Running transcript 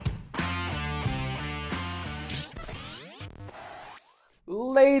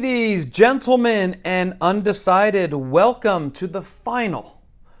Ladies, gentlemen, and undecided, welcome to the final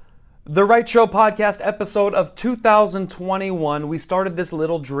The Right Show podcast episode of 2021. We started this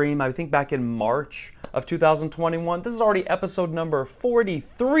little dream, I think, back in March of 2021. This is already episode number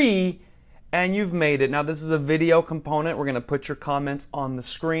 43, and you've made it. Now, this is a video component. We're going to put your comments on the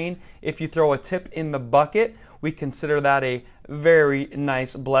screen. If you throw a tip in the bucket, we consider that a very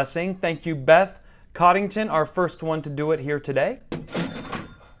nice blessing. Thank you, Beth Coddington, our first one to do it here today.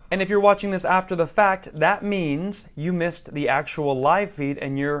 And if you're watching this after the fact, that means you missed the actual live feed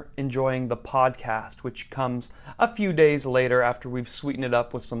and you're enjoying the podcast, which comes a few days later after we've sweetened it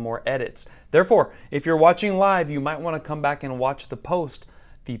up with some more edits. Therefore, if you're watching live, you might want to come back and watch the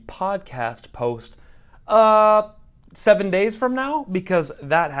podcast post, 7 days from now, because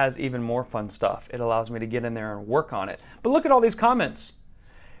that has even more fun stuff. It allows me to get in there and work on it. But look at all these comments.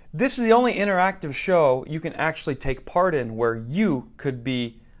 This is the only interactive show you can actually take part in where you could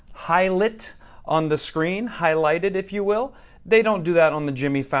be highlight on the screen, highlighted if you will. They don't do that on the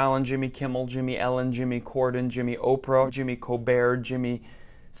Jimmy Fallon, Jimmy Kimmel, Jimmy Ellen, Jimmy Corden, Jimmy Oprah, Jimmy Colbert, Jimmy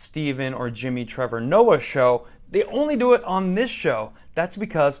Steven, or Jimmy Trevor Noah show. They only do it on this show. That's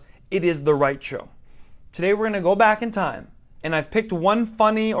because it is The Right Show. Today we're going to go back in time, and I've picked one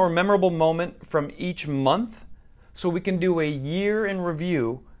funny or memorable moment from each month so we can do a year in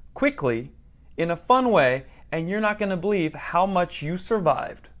review quickly in a fun way, and you're not going to believe how much you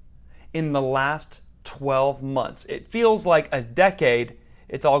survived in the last 12 months. It feels like a decade.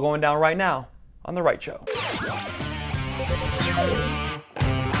 It's all going down right now on The Right Show.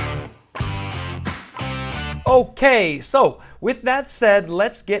 Okay, so with that said,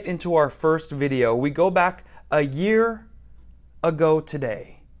 let's get into our first video. We go back a year ago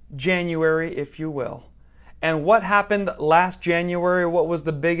today, January, if you will. And what happened last January? What was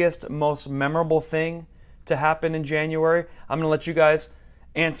the biggest, most memorable thing to happen in January? I'm going to let you guys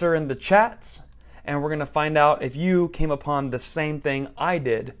answer in the chats, and we're going to find out if you came upon the same thing I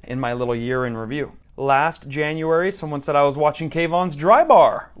did in my little year in review. Last January, someone said I was watching Kayvon's Dry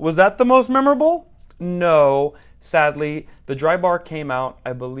Bar. Was that the most memorable? No. Sadly, the Dry Bar came out,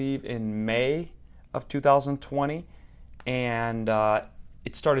 I believe, in May of 2020, and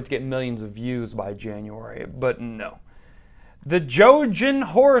it started to get millions of views by January, but no. The Trojan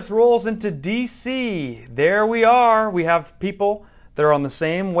horse rolls into DC. There we are. We have people that are on the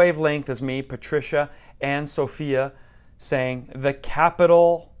same wavelength as me, Patricia and Sophia, saying the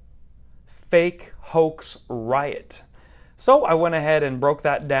Capitol fake hoax riot. So I went ahead and broke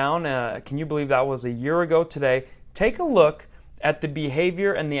that down. Can you believe that was a year ago today? Take a look at the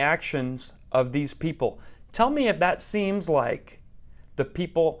behavior and the actions of these people. Tell me if that seems like the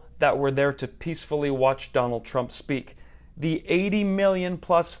people that were there to peacefully watch Donald Trump speak. The 80 million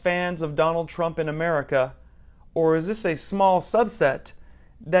plus fans of Donald Trump in America, or is this a small subset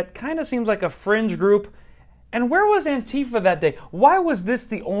that kind of seems like a fringe group? And where was Antifa that day? Why was this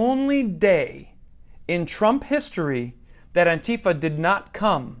the only day in Trump history that Antifa did not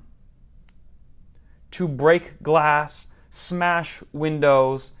come to break glass, smash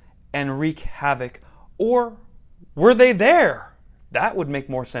windows, and wreak havoc? Or were they there? That would make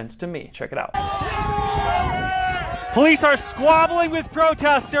more sense to me. Check it out. Police are squabbling with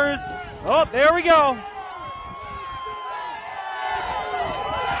protesters. Oh, there we go.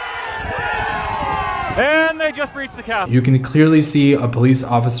 And they just breached the Capitol. You can clearly see a police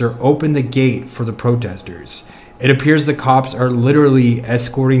officer open the gate for the protesters. It appears the cops are literally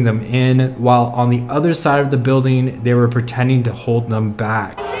escorting them in, while on the other side of the building, they were pretending to hold them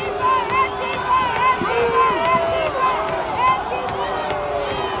back.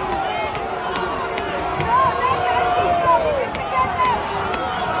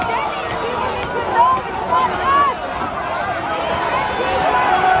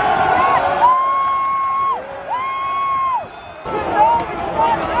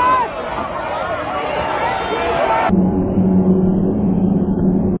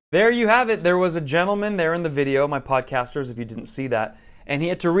 There you have it. There was a gentleman there in the video, my podcasters, if you didn't see that, and he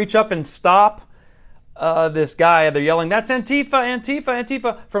had to reach up and stop this guy. They're yelling, "That's Antifa, Antifa,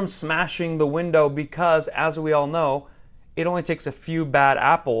 Antifa," from smashing the window because, as we all know, it only takes a few bad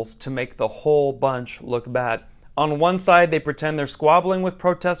apples to make the whole bunch look bad. On one side, they pretend they're squabbling with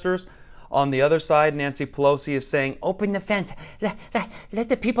protesters. On the other side, Nancy Pelosi is saying, "Open the fence, let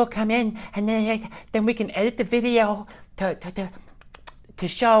the people come in, and then we can edit the video to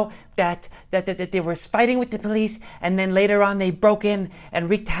show that they were fighting with the police, and then later on they broke in and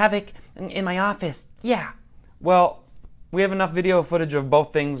wreaked havoc in my office." Yeah. Well, we have enough video footage of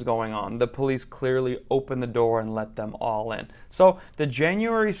both things going on. The police clearly opened the door and let them all in. So the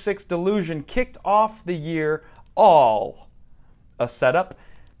January 6th delusion kicked off the year all a setup.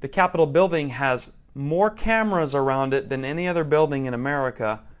 The Capitol building has more cameras around it than any other building in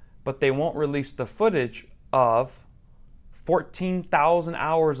America, but they won't release the footage of 14,000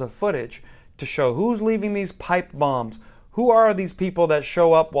 hours of footage to show who's leaving these pipe bombs. Who are these people that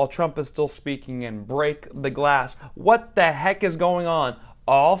show up while Trump is still speaking and break the glass? What the heck is going on?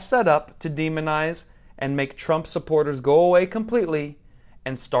 All set up to demonize and make Trump supporters go away completely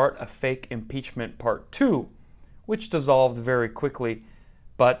and start a fake impeachment part 2, which dissolved very quickly.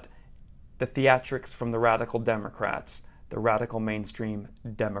 But the theatrics from the radical Democrats, the radical mainstream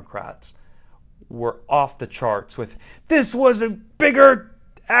Democrats, were off the charts with, this was a bigger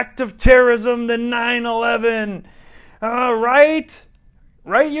act of terrorism than 9/11.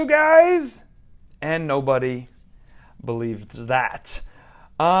 Right, you guys? And nobody believed that.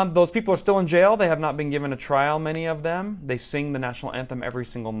 Those people are still in jail. They have not been given a trial, many of them. They sing the national anthem every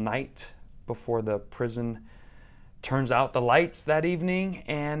single night before the prison turns out the lights that evening.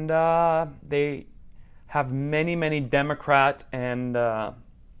 And they have many, many Democrat and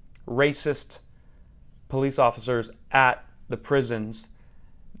racist police officers at the prisons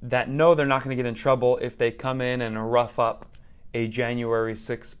that know they're not going to get in trouble if they come in and rough up a January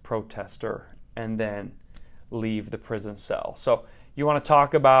 6th protester and then leave the prison cell. So you want to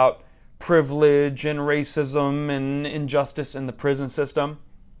talk about privilege and racism and injustice in the prison system?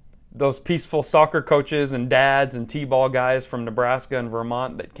 Those peaceful soccer coaches and dads and t-ball guys from Nebraska and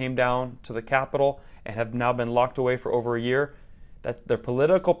Vermont that came down to the Capitol and have now been locked away for over a year, that they're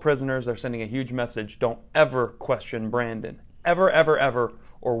political prisoners. They're sending a huge message. Don't ever question Brandon. Ever, ever, ever,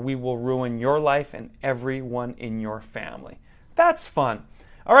 or we will ruin your life and everyone in your family. That's fun.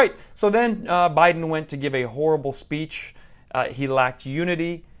 All right, so then Biden went to give a horrible speech. He lacked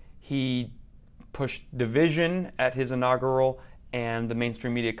unity. He pushed division at his inaugural, and the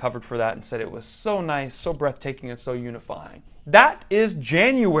mainstream media covered for that and said it was so nice, so breathtaking, and so unifying. That is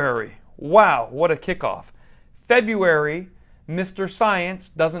January. Wow, what a kickoff. February, Mr. Science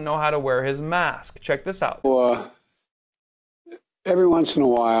doesn't know how to wear his mask. Check this out. Well, every once in a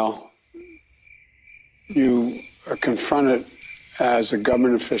while, you are confronted as a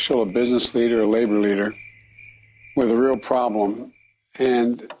government official, a business leader, a labor leader, with a real problem.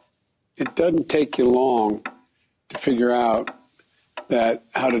 And it doesn't take you long to figure out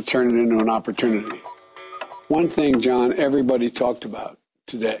how to turn it into an opportunity. One thing, John, everybody talked about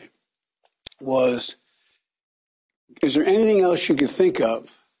today was, is there anything else you could think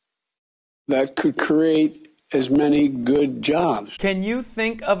of that could create as many good jobs? Can you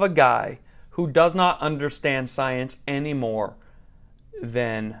think of a guy who does not understand science any more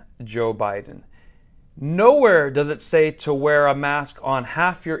than Joe Biden? Nowhere does it say to wear a mask on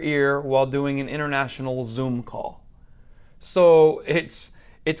half your ear while doing an international Zoom call. So it's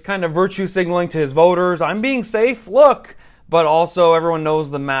kind of virtue signaling to his voters. I'm being safe, look. But also everyone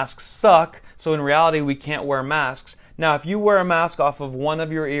knows the masks suck. So in reality, we can't wear masks. Now, if you wear a mask off of one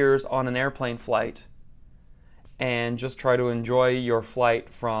of your ears on an airplane flight and just try to enjoy your flight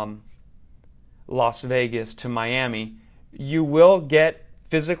from Las Vegas to Miami, you will get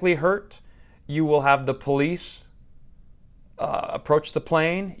physically hurt. You will have the police approach the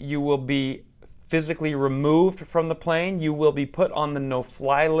plane. You will be physically removed from the plane. You will be put on the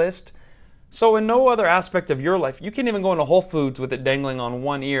no-fly list. So in no other aspect of your life, you can't even go into Whole Foods with it dangling on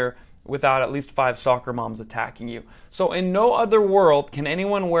one ear without at least 5 soccer moms attacking you. So in no other world can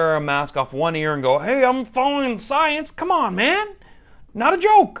anyone wear a mask off one ear and go, hey, I'm following science. Come on, man. Not a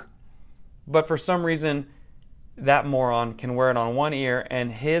joke. But for some reason, that moron can wear it on one ear,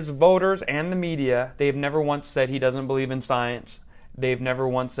 and his voters and the media, they've never once said he doesn't believe in science. They've never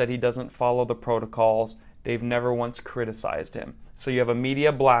once said he doesn't follow the protocols. They've never once criticized him. So you have a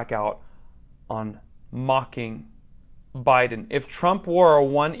media blackout on mocking Biden. If Trump wore a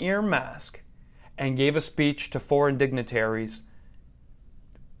one-ear mask and gave a speech to foreign dignitaries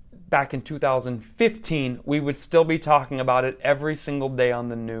back in 2015, we would still be talking about it every single day on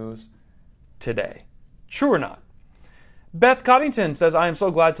the news today. True or not? Beth Coddington says, I am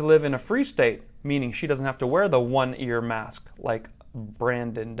so glad to live in a free state, meaning she doesn't have to wear the one-ear mask like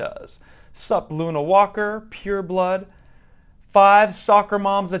Brandon does. Sup, Luna Walker, Pure Blood. 5 soccer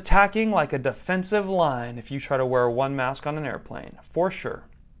moms attacking like a defensive line if you try to wear one mask on an airplane, for sure,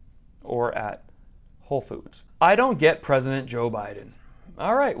 or at Whole Foods. I don't get President Joe Biden.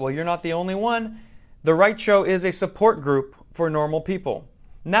 All right, well, you're not the only one. The Right Show is a support group for normal people.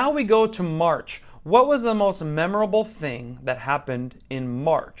 Now we go to March. What was the most memorable thing that happened in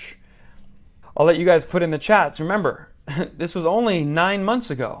March? I'll let you guys put in the chats. Remember, this was only 9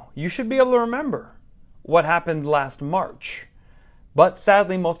 months ago. You should be able to remember what happened last March. But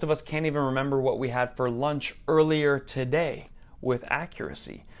sadly, most of us can't even remember what we had for lunch earlier today. with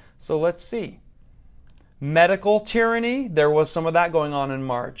accuracy. So let's see. Medical tyranny, there was some of that going on in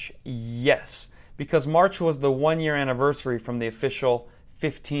March. Yes, because March was the 1-year anniversary from the official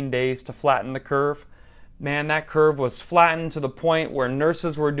 15 days to flatten the curve. Man, that curve was flattened to the point where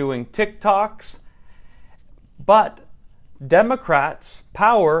nurses were doing TikToks. But Democrats'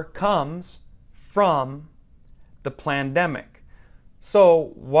 power comes from the pandemic.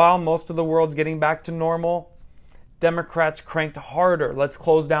 So while most of the world's getting back to normal, Democrats cranked harder. Let's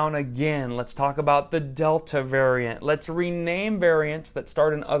close down again. Let's talk about the Delta variant. Let's rename variants that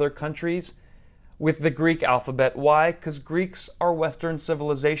start in other countries with the Greek alphabet. Why? Because Greeks are Western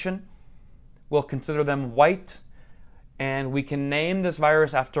civilization. We'll consider them white, and we can name this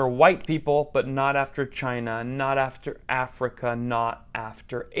virus after white people, but not after China, not after Africa, not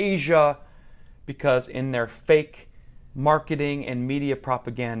after Asia, because in their fake marketing and media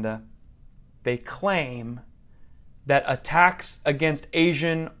propaganda, they claim that attacks against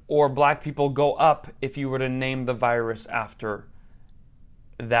Asian or black people go up if you were to name the virus after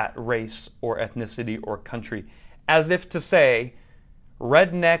that race or ethnicity or country. As if to say,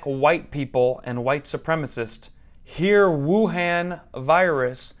 redneck white people and white supremacists hear Wuhan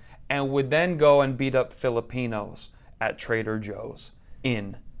virus and would then go and beat up Filipinos at Trader Joe's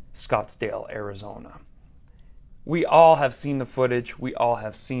in Scottsdale, Arizona. We all have seen the footage. We all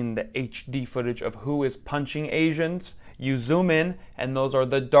have seen the HD footage of who is punching Asians. You zoom in, and those are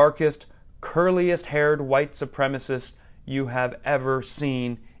the darkest, curliest haired white supremacists you have ever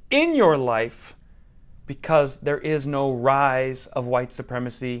seen in your life, because there is no rise of white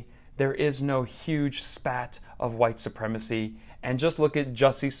supremacy. There is no huge spat of white supremacy. And just look at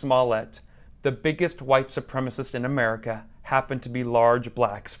Jussie Smollett. The biggest white supremacist in America happened to be large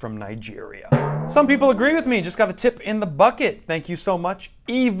blacks from Nigeria. Some people agree with me. Just got a tip in the bucket. Thank you so much,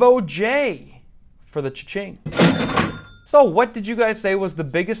 Evo J, for the cha-ching. So what did you guys say was the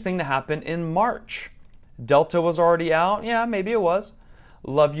biggest thing to happen in March? Delta was already out. Yeah, maybe it was.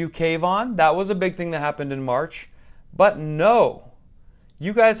 Love you, Kayvon. That was a big thing that happened in March. But no,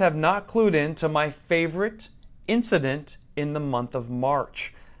 you guys have not clued in to my favorite incident in the month of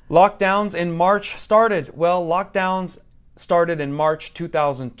March. Lockdowns in March started. Well, lockdowns started in March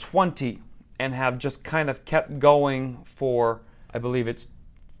 2020 and have just kind of kept going for, I believe it's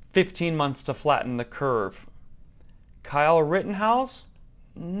 15 months to flatten the curve. Kyle Rittenhouse?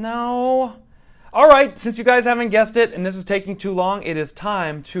 No. All right, since you guys haven't guessed it and this is taking too long, it is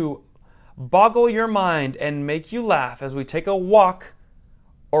time to boggle your mind and make you laugh as we take a walk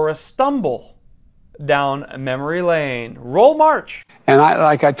or a stumble down memory lane. Roll march. And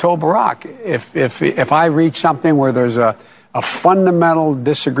like I told Barack, if I reach something where there's a fundamental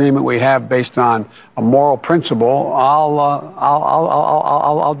disagreement we have based on a moral principle,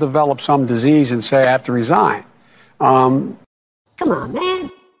 I'll develop some disease and say I have to resign. Come on,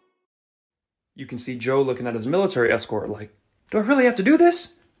 man. You can see Joe looking at his military escort like, do I really have to do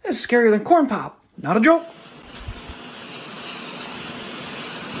this? This is scarier than corn pop. Not a joke.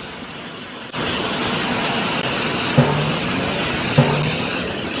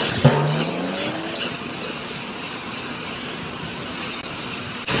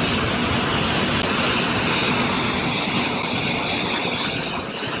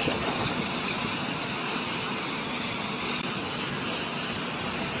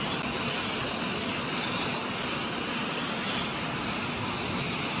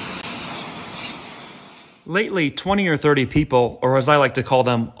 Lately, 20 or 30 people, or as I like to call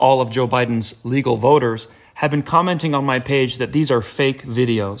them, all of Joe Biden's legal voters, have been commenting on my page that these are fake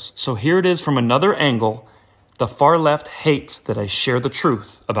videos. So here it is from another angle. The far left hates that I share the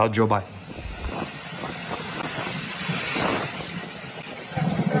truth about Joe Biden.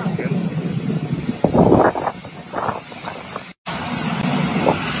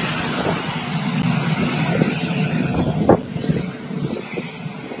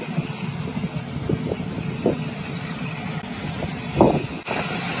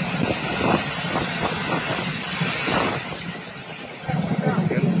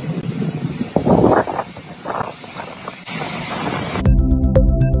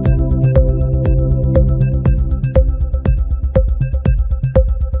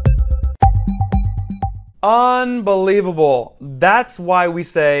 Unbelievable. That's why we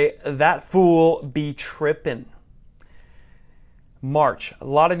say that fool be trippin'. March. A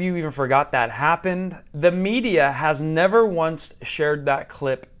lot of you even forgot that happened. The media has never once shared that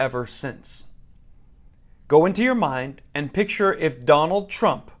clip ever since. Go into your mind and picture if Donald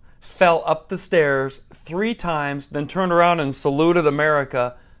Trump fell up the stairs 3 times, then turned around and saluted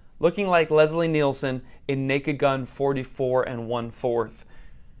America, looking like Leslie Nielsen in Naked Gun 44 1/4.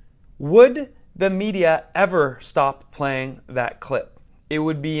 Would the media ever stop playing that clip. It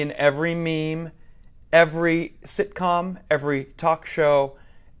would be in every meme, every sitcom, every talk show,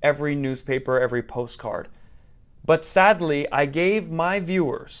 every newspaper, every postcard. But sadly, I gave my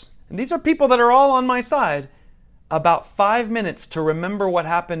viewers, and these are people that are all on my side, about 5 minutes to remember what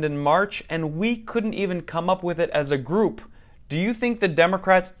happened in March, and we couldn't even come up with it as a group. Do you think the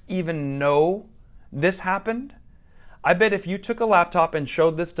Democrats even know this happened? I bet if you took a laptop and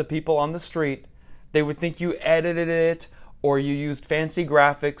showed this to people on the street, they would think you edited it or you used fancy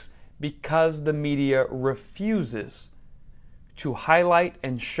graphics, because the media refuses to highlight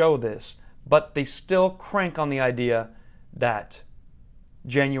and show this, but they still crank on the idea that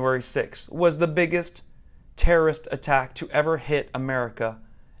January 6th was the biggest terrorist attack to ever hit America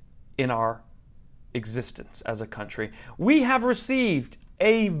in our existence as a country. We have received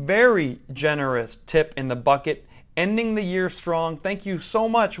a very generous tip in the bucket, ending the year strong. Thank you so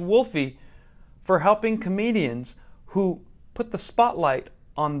much, Wolfie, for helping comedians who put the spotlight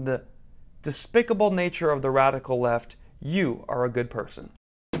on the despicable nature of the radical left. You are a good person.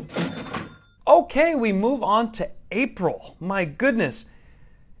 Okay, we move on to April. My goodness.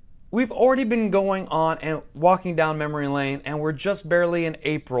 We've already been going on and walking down memory lane, and we're just barely in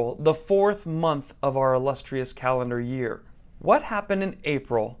April, the 4th month of our illustrious calendar year. What happened in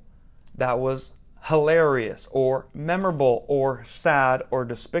April that was hilarious or memorable or sad or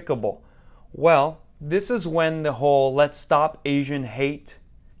despicable? Well, this is when the whole Let's Stop Asian Hate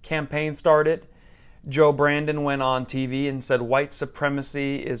campaign started. Joe Brandon went on TV and said white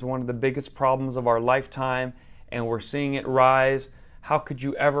supremacy is one of the biggest problems of our lifetime, and we're seeing it rise. How could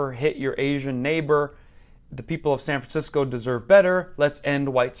you ever hit your Asian neighbor? The people of San Francisco deserve better. Let's end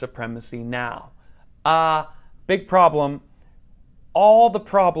white supremacy now. Big problem. All the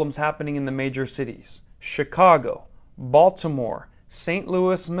problems happening in the major cities, Chicago, Baltimore, St.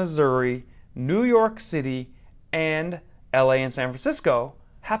 Louis, Missouri, New York City, and LA and San Francisco,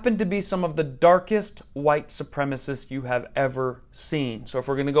 happen to be some of the darkest white supremacists you have ever seen. So if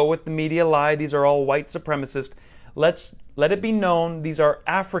we're going to go with the media lie, these are all white supremacists, let's let it be known these are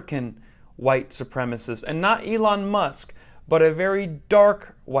African white supremacists, and not Elon Musk, but a very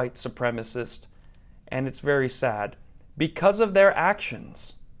dark white supremacist. And it's very sad. Because of their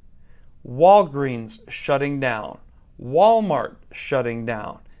actions, Walgreens shutting down, Walmart shutting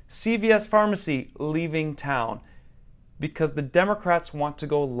down, CVS Pharmacy leaving town, because the Democrats want to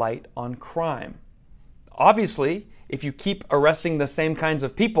go light on crime. Obviously, if you keep arresting the same kinds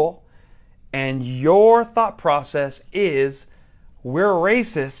of people, and your thought process is, we're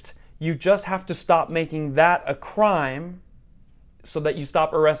racist, you just have to stop making that a crime so that you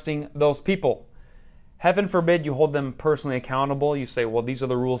stop arresting those people. Heaven forbid you hold them personally accountable. You say, well, these are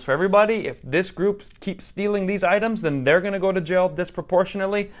the rules for everybody. If this group keeps stealing these items, then they're going to go to jail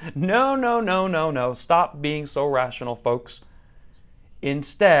disproportionately. No, no, no, no, no. Stop being so rational, folks.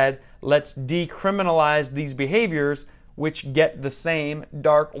 Instead, let's decriminalize these behaviors, which get the same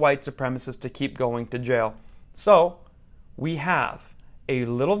dark white supremacists to keep going to jail. So, we have a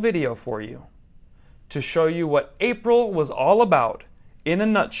little video for you to show you what April was all about in a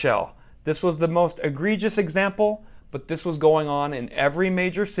nutshell. This was the most egregious example, but this was going on in every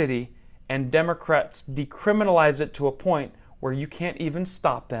major city, and Democrats decriminalized it to a point where you can't even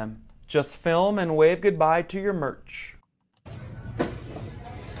stop them. Just film and wave goodbye to your merch.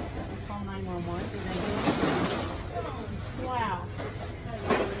 Call 911. Wow.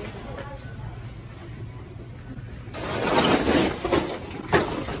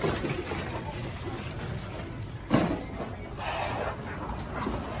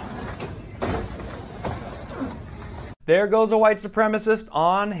 There goes a white supremacist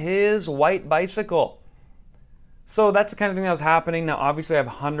on his white bicycle. So that's the kind of thing that was happening. Now, obviously, I have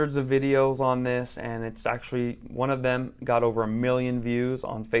hundreds of videos on this, and it's actually, one of them got over 1 million views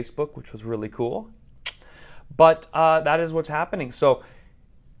on Facebook, which was really cool. But that is what's happening. So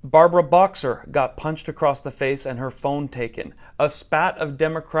Barbara Boxer got punched across the face and her phone taken. A spat of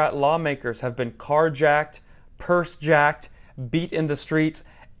Democrat lawmakers have been carjacked, purse-jacked, beat in the streets,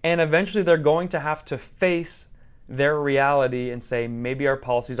 and eventually they're going to have to face their reality and say, maybe our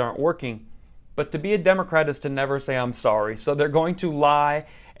policies aren't working. But to be a Democrat is to never say, I'm sorry. So they're going to lie,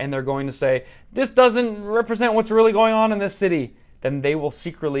 and they're going to say, this doesn't represent what's really going on in this city. Then they will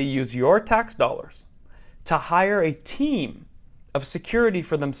secretly use your tax dollars to hire a team of security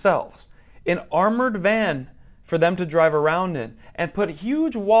for themselves, an armored van for them to drive around in, and put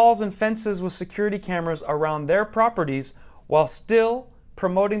huge walls and fences with security cameras around their properties while still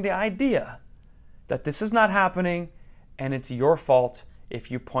promoting the idea that this is not happening and it's your fault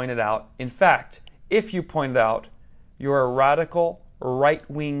if you point it out. In fact, if you point it out, you're a radical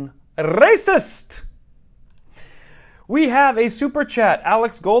right-wing racist. We have a super chat,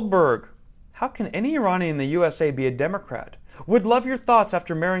 Alex Goldberg. How can any Iranian in the USA be a Democrat? Would love your thoughts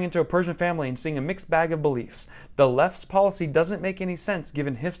after marrying into a Persian family and seeing a mixed bag of beliefs. The left's policy doesn't make any sense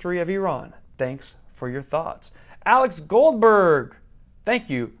given history of Iran. Thanks for your thoughts. Alex Goldberg, thank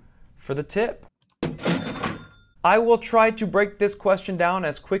you for the tip. I will try to break this question down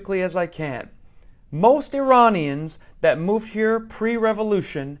as quickly as I can. Most Iranians that moved here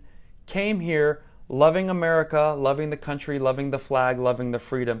pre-revolution came here loving America, loving the country, loving the flag, loving the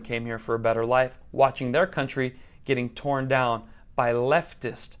freedom, came here for a better life, watching their country getting torn down by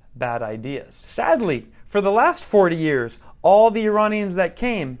leftist bad ideas. Sadly, for the last 40 years, all the Iranians that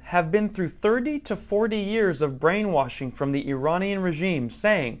came have been through 30 to 40 years of brainwashing from the Iranian regime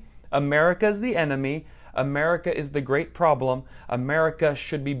saying, America is the enemy, America is the great problem, America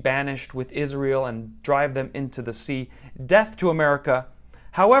should be banished with Israel and drive them into the sea. Death to America.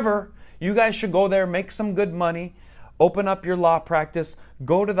 However, you guys should go there, make some good money, open up your law practice,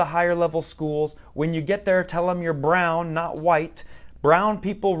 go to the higher level schools. When you get there, tell them you're brown, not white. Brown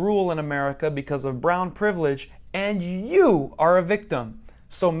people rule in America because of brown privilege, and you are a victim.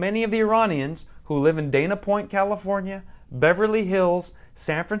 So many of the Iranians who live in Dana Point, California, Beverly Hills,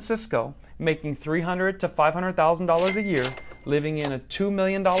 San Francisco, making $300,000 to $500,000 a year, living in a $2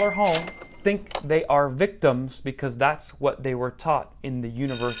 million home, think they are victims because that's what they were taught in the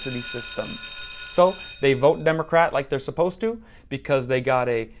university system. So they vote Democrat like they're supposed to because they got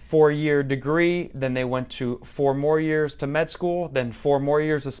a 4-year degree, then they went to 4 more years to med school, then 4 more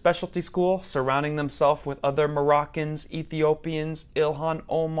years of specialty school, surrounding themselves with other Moroccans, Ethiopians, Ilhan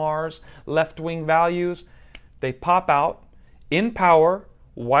Omar's, left-wing values. They pop out in power,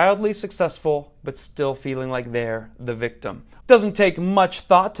 wildly successful, but still feeling like they're the victim. Doesn't take much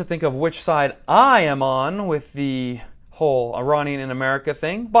thought to think of which side I am on with the whole Iranian in America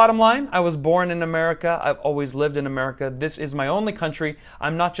thing. Bottom line, I was born in America. I've always lived in America. This is my only country.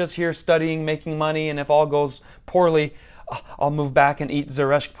 I'm not just here studying, making money, and if all goes poorly, I'll move back and eat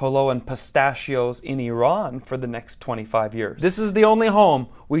Zeresh polo and pistachios in Iran for the next 25 years. This is the only home.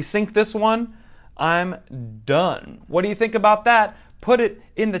 We sink this one, I'm done. What do you think about that? Put it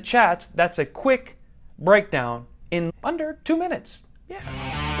in the chats. That's a quick breakdown in under 2 minutes. Yeah.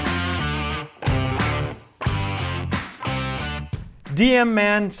 DM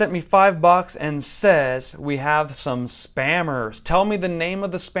Man sent me $5 and says, we have some spammers. Tell me the name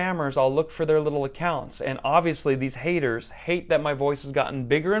of the spammers. I'll look for their little accounts. And obviously these haters hate that my voice has gotten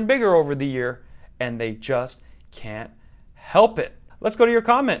bigger and bigger over the year, and they just can't help it. Let's go to your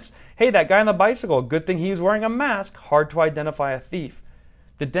comments. Hey, that guy on the bicycle, good thing he was wearing a mask. Hard to identify a thief.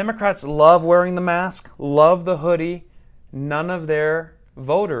 The Democrats love wearing the mask, love the hoodie. None of their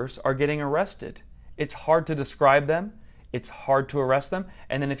voters are getting arrested. It's hard to describe them. It's hard to arrest them.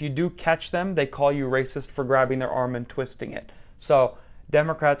 And then if you do catch them, they call you racist for grabbing their arm and twisting it. So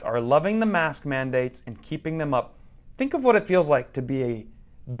Democrats are loving the mask mandates and keeping them up. Think of what it feels like to be a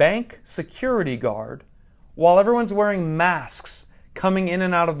bank security guard while everyone's wearing masks coming in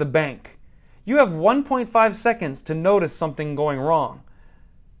and out of the bank. You have 1.5 seconds to notice something going wrong.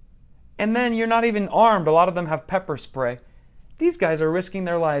 And then you're not even armed. A lot of them have pepper spray. These guys are risking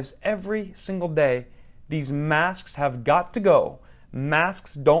their lives every single day. These masks have got to go.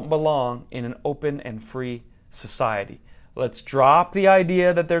 Masks don't belong in an open and free society. Let's drop the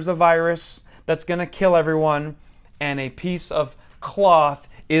idea that there's a virus that's going to kill everyone and a piece of cloth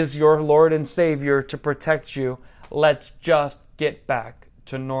is your Lord and Savior to protect you. Let's just get back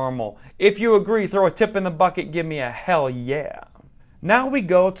to normal. If you agree, throw a tip in the bucket, give me a hell yeah. Now we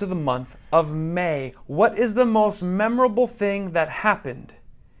go to the month of May. What is the most memorable thing that happened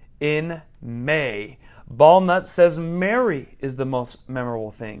in May? Ballnut says Mary is the most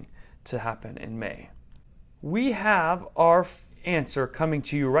memorable thing to happen in May. We have our answer coming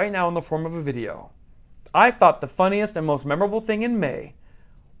to you right now in the form of a video. I thought the funniest and most memorable thing in May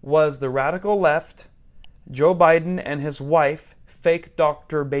was the radical left, Joe Biden and his wife, fake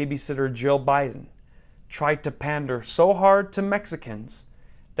doctor babysitter Jill Biden, tried to pander so hard to Mexicans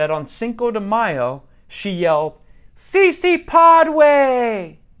that on Cinco de Mayo, she yelled, "CC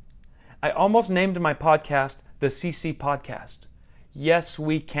Podway!" I almost named my podcast the CC Podcast. Yes,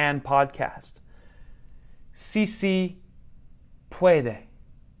 we can podcast. CC puede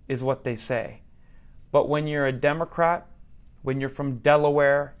is what they say. But when you're a Democrat, when you're from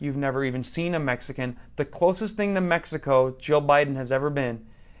Delaware, you've never even seen a Mexican, the closest thing to Mexico Jill Biden has ever been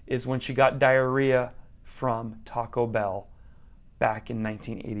is when she got diarrhea from Taco Bell back in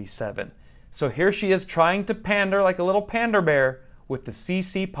 1987. So here she is trying to pander like a little pander bear with the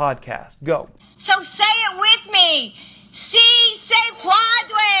CC Podcast. Go. So say it with me. Si se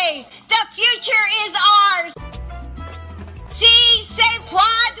puede.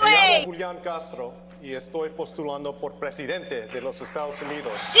 Julian Castro y estoy postulando por presidente de los Estados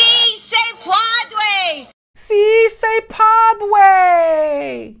Unidos. Sí se puede! Sí se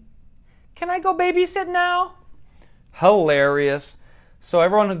puede! Can I go babysit now? Hilarious. So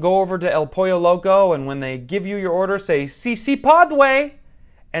everyone go over to El Pollo Loco, and when they give you your order, say, sí se puede,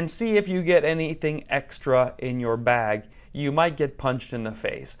 and see if you get anything extra in your bag. You might get punched in the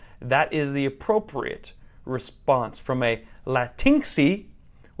face. That is the appropriate response from a Latinxie,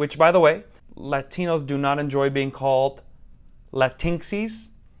 which, by the way, Latinos do not enjoy being called Latinxies,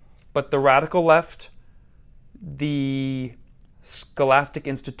 but the radical left, the scholastic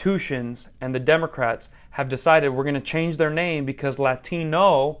institutions, and the Democrats have decided we're going to change their name because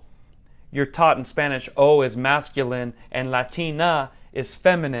Latino, you're taught in Spanish, O is masculine and Latina is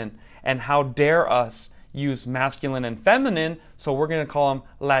feminine. And how dare us use masculine and feminine, so we're going to call them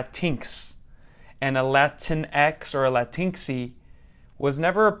Latinx. And a Latinx or a Latinxie was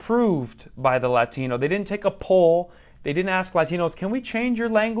never approved by the Latino. They didn't take a poll. They didn't ask Latinos, can we change your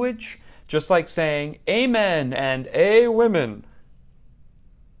language? Just like saying amen and a women.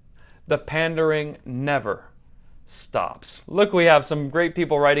 The pandering never stops. Look, we have some great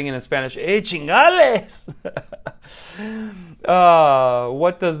people writing in Spanish. Chingales!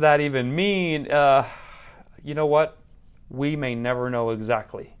 What does that even mean? You know what? We may never know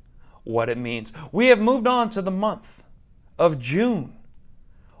exactly what it means. We have moved on to the month of June.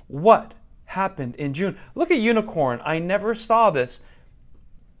 What happened in June? Look at Unicorn. I never saw this.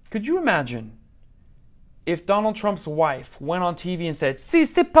 Could you imagine if Donald Trump's wife went on TV and said, "Si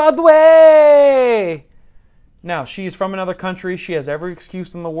se puede"? Now, she's from another country. She has every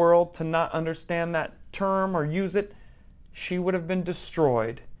excuse in the world to not understand that term or use it. She would have been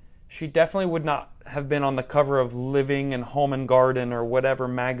destroyed. She definitely would not have been on the cover of Living and Home and Garden or whatever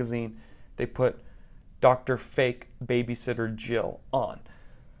magazine they put Dr. Fake Babysitter Jill on.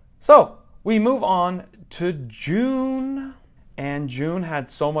 So, we move on to June. And June had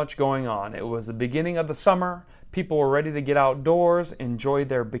so much going on. It was the beginning of the summer. People were ready to get outdoors, enjoy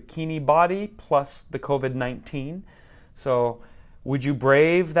their bikini body, plus the COVID-19. So, would you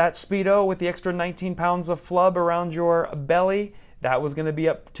brave that Speedo with the extra 19 pounds of flub around your belly? That was going to be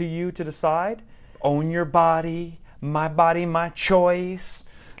up to you to decide. Own your body, my choice.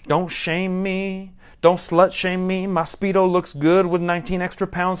 Don't shame me. Don't slut shame me. My Speedo looks good with 19 extra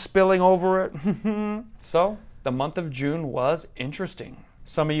pounds spilling over it. So, the month of June was interesting.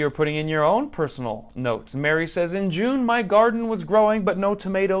 Some of you are putting in your own personal notes. Mary says, in June, my garden was growing, but no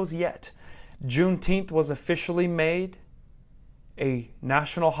tomatoes yet. Juneteenth was officially made a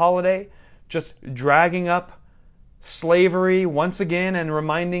national holiday, just dragging up slavery once again and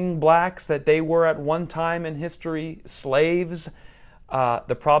reminding blacks that they were at one time in history slaves.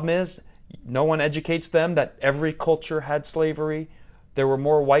 The problem is, no one educates them that every culture had slavery. There were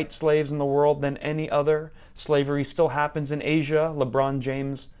more white slaves in the world than any other. Slavery still happens in Asia. LeBron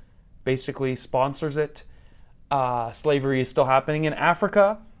James basically sponsors it. Slavery is still happening in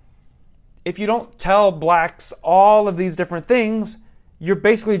Africa. If you don't tell blacks all of these different things, you're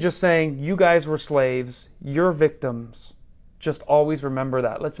basically just saying, you guys were slaves, you're victims. Just always remember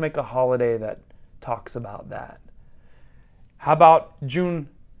that. Let's make a holiday that talks about that. How about June,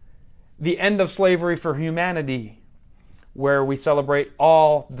 the end of slavery for humanity, where we celebrate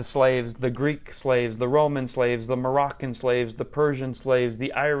all the slaves, the Greek slaves, the Roman slaves, the Moroccan slaves, the Persian slaves,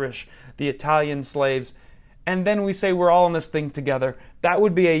 the Irish, the Italian slaves, and then we say we're all in this thing together. That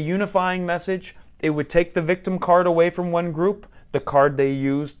would be a unifying message. It would take the victim card away from one group, the card they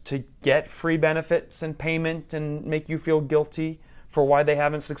used to get free benefits and payment and make you feel guilty for why they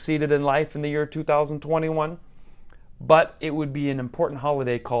haven't succeeded in life in the year 2021. But it would be an important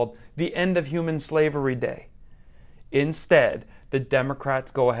holiday called the End of Human Slavery Day. Instead, the Democrats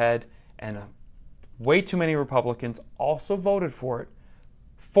go ahead and way too many Republicans also voted for it,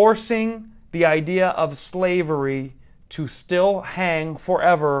 forcing the idea of slavery to still hang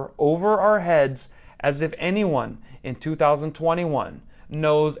forever over our heads as if anyone in 2021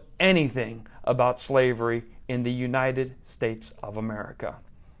 knows anything about slavery in the United States of America.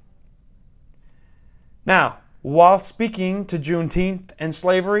 Now, while speaking to Juneteenth and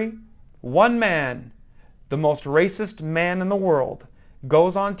slavery, one man, the most racist man in the world,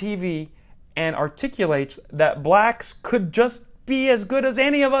 goes on TV and articulates that blacks could just be as good as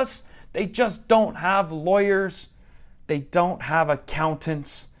any of us. They just don't have lawyers. They don't have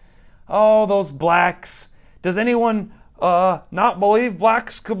accountants. Oh, those blacks. Does anyone not believe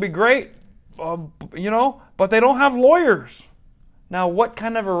blacks could be great? But they don't have lawyers. Now, what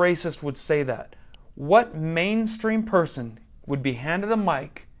kind of a racist would say that? What mainstream person would be handed a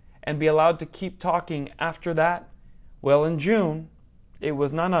mic and be allowed to keep talking after that? Well, in June, it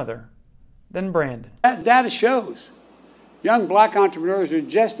was none other than Brandon. That data shows young black entrepreneurs are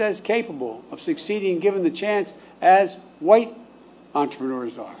just as capable of succeeding given the chance as white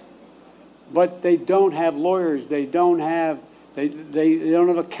entrepreneurs are. But they don't have lawyers, they don't have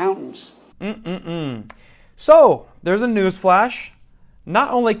accountants. So, there's a news flash.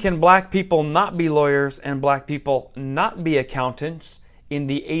 Not only can black people not be lawyers and black people not be accountants in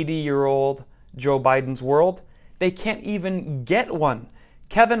the 80-year-old Joe Biden's world, they can't even get one.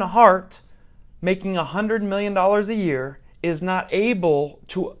 Kevin Hart, making $100 million a year, is not able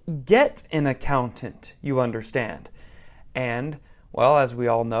to get an accountant, you understand. And, well, as we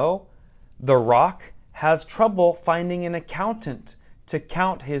all know, The Rock has trouble finding an accountant to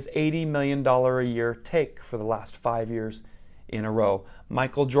count his $80 million a year take for the last 5 years in a row.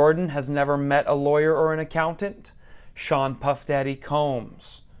 Michael Jordan has never met a lawyer or an accountant. Sean Puff Daddy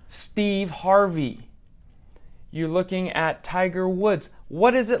Combs. Steve Harvey. You're looking at Tiger Woods.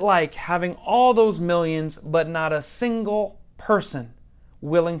 What is it like having all those millions but not a single person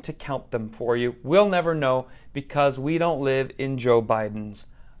willing to count them for you? We'll never know because we don't live in Joe Biden's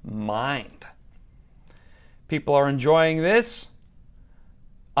mind. People are enjoying this.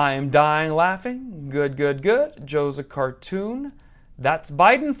 I am dying laughing. Good, good, good. Joe's a cartoon. That's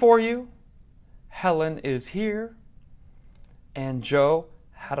Biden for you. Helen is here. And Joe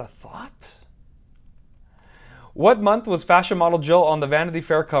had a thought. What month was fashion model Jill on the Vanity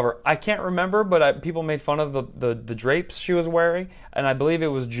Fair cover? I can't remember, but people made fun of the drapes she was wearing, and I believe it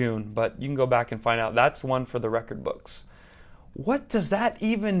was June, but you can go back and find out. That's one for the record books. What does that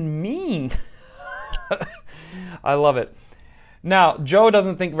even mean? I love it. Now, Joe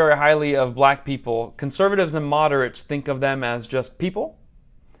doesn't think very highly of black people. Conservatives and moderates think of them as just people,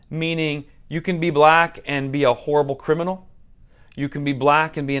 meaning you can be black and be a horrible criminal. You can be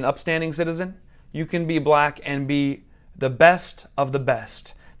black and be an upstanding citizen. You can be black and be the best of the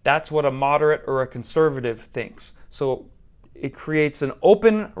best. That's what a moderate or a conservative thinks. So it creates an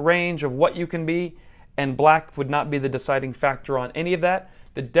open range of what you can be, and black would not be the deciding factor on any of that.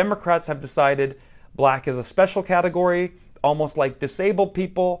 The Democrats have decided black is a special category, almost like disabled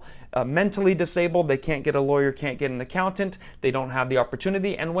people, mentally disabled. They can't get a lawyer, can't get an accountant. They don't have the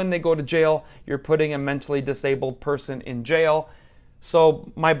opportunity. And when they go to jail, you're putting a mentally disabled person in jail.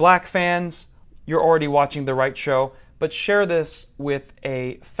 So my black fans, you're already watching the right show, but share this with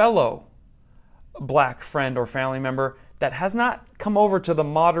a fellow black friend or family member that has not come over to the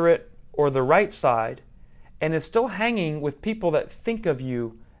moderate or the right side and is still hanging with people that think of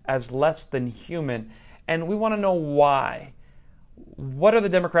you as less than human. And we want to know why. What are the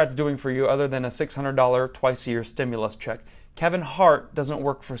Democrats doing for you other than a $600 twice-a-year stimulus check? Kevin Hart doesn't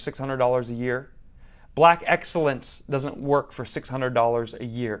work for $600 a year. Black excellence doesn't work for $600 a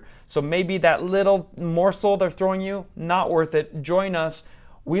year. So maybe that little morsel they're throwing you, not worth it. Join us.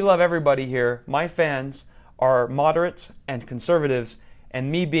 We love everybody here. My fans are moderates and conservatives, and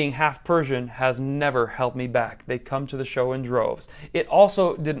me being half Persian has never held me back. They come to the show in droves. It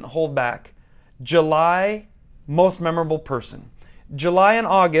also didn't hold back. July, most memorable person. July and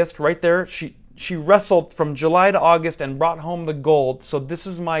August, right there, she wrestled from July to August and brought home the gold. So this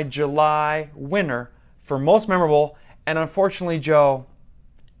is my July winner for most memorable. And unfortunately, Joe,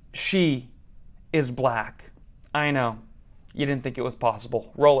 she is black. I know. You didn't think it was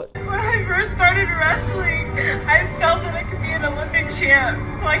possible. Roll it. When I first started wrestling, I felt that I could be an Olympic champ.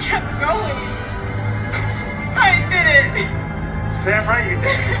 So I kept going. I did it. Damn right you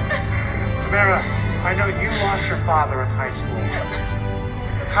did. Tamara, I know you lost your father in high school.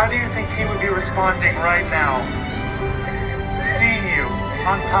 How do you think he would be responding right now? Seeing you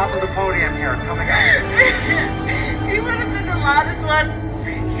on top of the podium here, coming out. He would have been the loudest one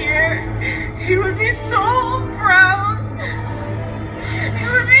here. He would be so proud. He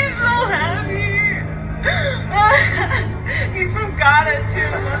would be so happy. He's from Ghana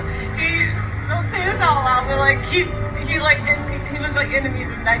too. He don't say this out loud, but like he was like enemies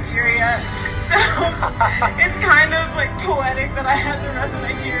of Nigeria. So it's kind of like poetic that I had to wrestle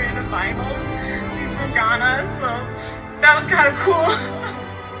Nigeria in the finals. He's from Ghana, so that was kind of cool.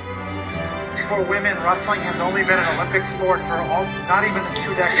 For women, wrestling has only been an Olympic sport for not even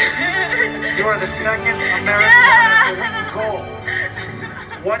 2 decades. You are the second American woman to win gold.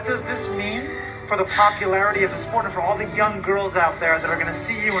 What does this mean for the popularity of the sport and for all the young girls out there that are going to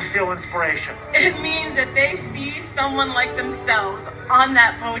see you and feel inspiration? It means that they see someone like themselves on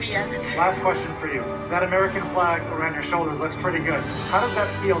that podium. Last question for you. That American flag around your shoulders looks pretty good. How does that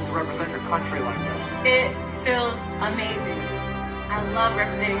feel to represent your country like this? It feels amazing. I love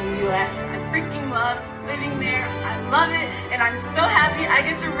representing the U.S. I freaking love living there. I love it. And I'm so happy I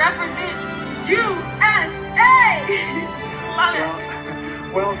get to represent USA. Love it.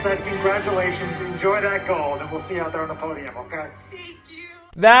 Well said. Congratulations. Enjoy that gold, and we'll see you out there on the podium, okay? Thank you.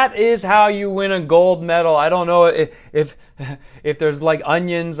 That is how you win a gold medal. I don't know if there's like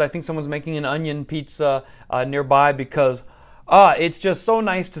onions. I think someone's making an onion pizza nearby because it's just so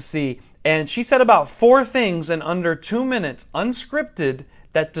nice to see. And she said about 4 things in under 2 minutes, unscripted,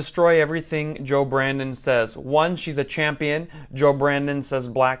 that destroy everything Joe Brandon says. 1, she's a champion. Joe Brandon says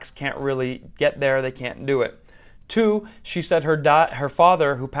blacks can't really get there. They can't do it. 2, she said her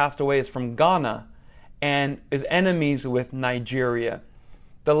father, who passed away, is from Ghana and is enemies with Nigeria.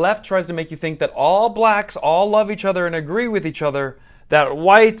 The left tries to make you think that all blacks all love each other and agree with each other, that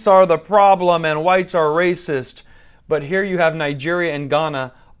whites are the problem and whites are racist. But here you have Nigeria and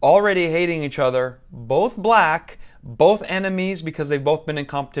Ghana already hating each other, both black, both enemies because they've both been in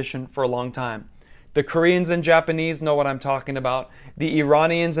competition for a long time. The Koreans and Japanese know what I'm talking about. The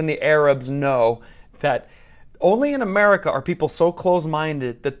Iranians and the Arabs know that only in America are people so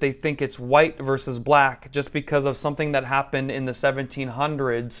close-minded that they think it's white versus black just because of something that happened in the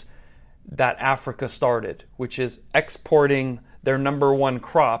 1700s that Africa started, which is exporting their number 1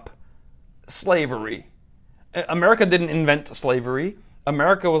 crop, slavery. America didn't invent slavery.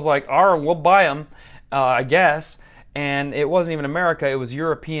 America was like, we'll buy them, I guess. And it wasn't even America, it was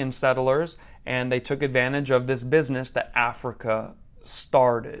European settlers, and they took advantage of this business that Africa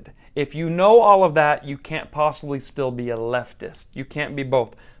started. If you know all of that, you can't possibly still be a leftist. You can't be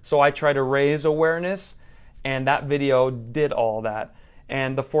both. So I try to raise awareness, and that video did all that.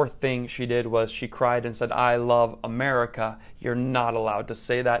 And the 4th thing she did was she cried and said, "I love America." You're not allowed to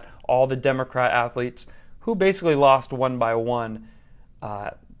say that. All the Democrat athletes, who basically lost one by one,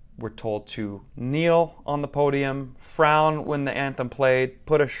 were told to kneel on the podium, frown when the anthem played,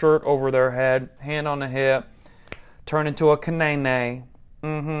 put a shirt over their head, hand on the hip, turn into a kanene,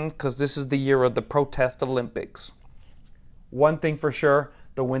 because this is the year of the protest Olympics. One thing for sure,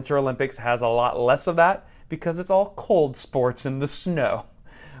 the Winter Olympics has a lot less of that because it's all cold sports in the snow.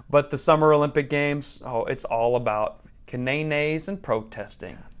 But the Summer Olympic Games, it's all about kanenes and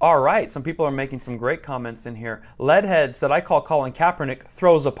protesting. All right, some people are making some great comments in here. Leadhead said, "I call Colin Kaepernick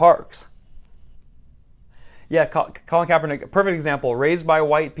Throza Parks." Yeah, Colin Kaepernick, perfect example. Raised by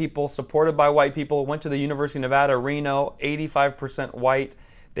white people, supported by white people, went to the University of Nevada, Reno, 85% white.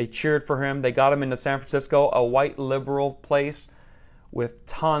 They cheered for him. They got him into San Francisco, a white liberal place with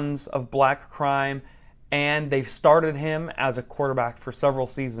tons of black crime. And they started him as a quarterback for several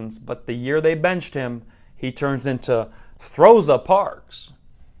seasons. But the year they benched him, he turns into Throza Parks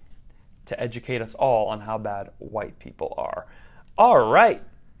to educate us all on how bad white people are. All right,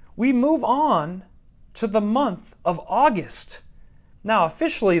 we move on to the month of August. Now,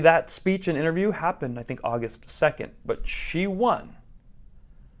 officially, that speech and interview happened, I think, August 2nd, but she won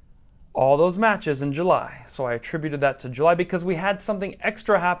all those matches in July. So I attributed that to July because we had something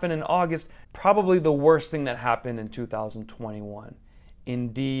extra happen in August, probably the worst thing that happened in 2021.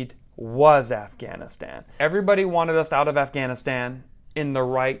 Indeed, was Afghanistan. Everybody wanted us out of Afghanistan in the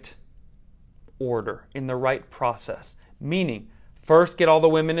right order, in the right process. Meaning, first get all the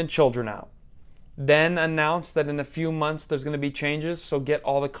women and children out. Then announce that in a few months there's going to be changes, so get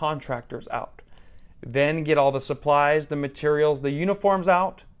all the contractors out. Then get all the supplies, the materials, the uniforms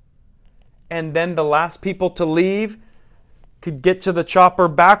out. And then the last people to leave could get to the chopper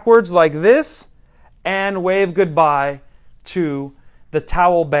backwards like this and wave goodbye to the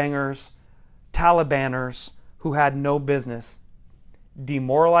towel bangers, Talibaners who had no business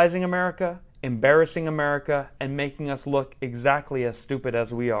demoralizing America, embarrassing America, and making us look exactly as stupid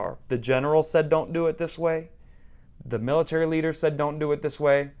as we are. The general said don't do it this way. The military leader said don't do it this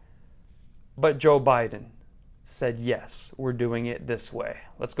way. But Joe Biden said yes, we're doing it this way.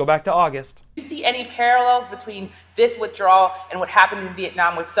 Let's go back to August. Do you see any parallels between this withdrawal and what happened in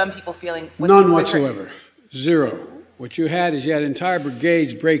Vietnam with some people feeling... None whatsoever. Zero. What you had entire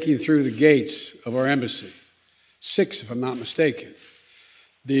brigades breaking through the gates of our embassy. 6, if I'm not mistaken.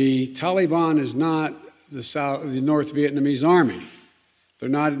 The Taliban is not the North Vietnamese army. They're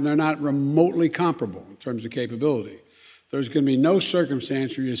not remotely comparable in terms of capability. There's going to be no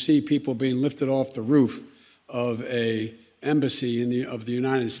circumstance where you see people being lifted off the roof of a embassy of the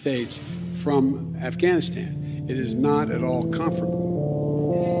United States from Afghanistan. It is not at all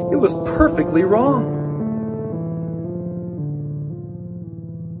comfortable. It was perfectly wrong.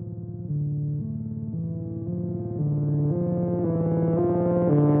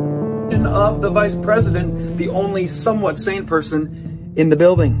 Of the vice president, the only somewhat sane person in the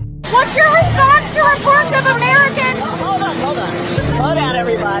building. What's your response to reports of Americans? Hold on. Slow down,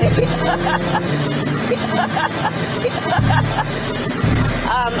 everybody.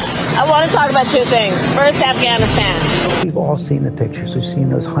 I want to talk about two things. First, Afghanistan. We've all seen the pictures. We've seen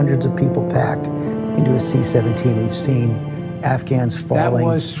those hundreds of people packed into a C-17. We've seen Afghans falling.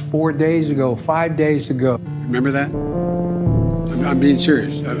 That was 4 days ago, 5 days ago. Remember that? I'm being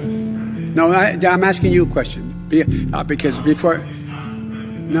serious. No, I'm asking you a question. Because before...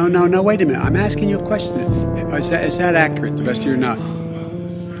 No, wait a minute. I'm asking you a question. Is that accurate, the best of your knowledge?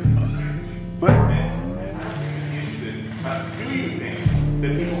 What? Do you think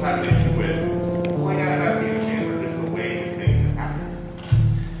that people have an issue with pulling out of Afghanistan or just the way that things have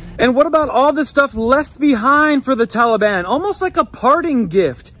happened? And what about all the stuff left behind for the Taliban? Almost like a parting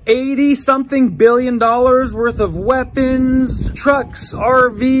gift. $80-something billion worth of weapons, trucks,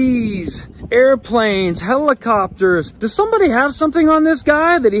 RVs, airplanes, helicopters. Does somebody have something on this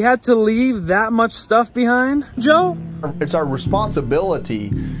guy that he had to leave that much stuff behind, Joe? It's our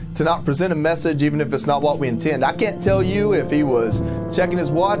responsibility to not present a message even if it's not what we intend. I can't tell you if he was checking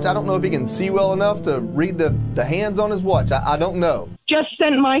his watch. I don't know if he can see well enough to read the hands on his watch. I don't know. Just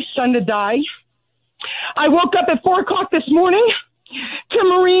sent my son to die. I woke up at 4 o'clock this morning to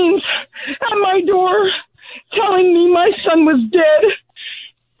Marines at my door telling me my son was dead.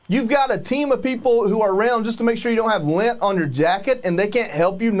 You've got a team of people who are around just to make sure you don't have lint on your jacket, and they can't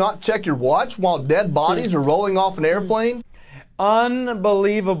help you not check your watch while dead bodies are rolling off an airplane?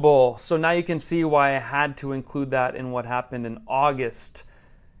 Unbelievable. So now you can see why I had to include that in what happened in August,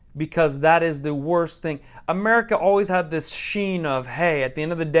 because that is the worst thing. America always had this sheen of, hey, at the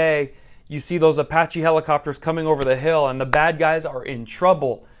end of the day, you see those Apache helicopters coming over the hill and the bad guys are in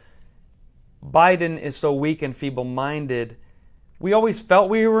trouble. Biden is so weak and feeble-minded. We always felt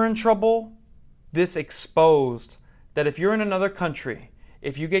we were in trouble. This exposed that if you're in another country,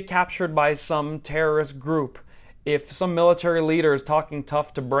 if you get captured by some terrorist group, if some military leader is talking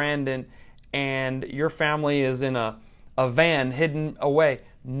tough to Brandon and your family is in a van hidden away,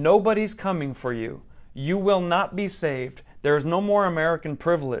 nobody's coming for you. You will not be saved. There is no more American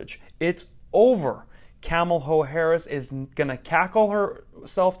privilege. It's over. Kamala Harris is going to cackle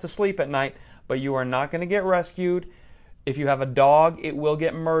herself to sleep at night, but you are not going to get rescued. If you have a dog, it will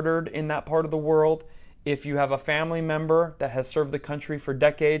get murdered in that part of the world. If you have a family member that has served the country for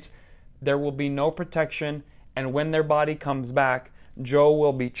decades, there will be no protection. And when their body comes back, Joe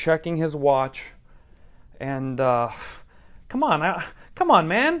will be checking his watch. And come on,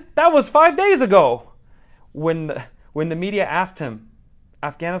 man. That was 5 days ago. When the media asked him,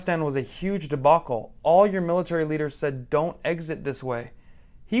 Afghanistan was a huge debacle. All your military leaders said, don't exit this way.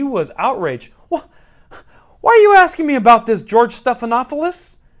 He was outraged. What? Why are you asking me about this, George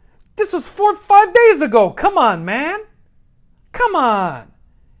Stephanopoulos? This was 5 days ago. Come on, man. Come on.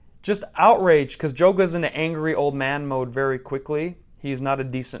 Just outraged because Joe goes into angry old man mode very quickly. He is not a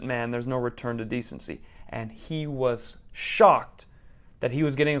decent man. There's no return to decency. And he was shocked that he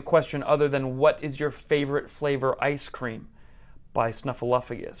was getting a question other than what is your favorite flavor ice cream by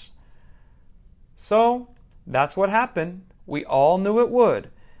Snuffleupagus. So that's what happened. We all knew it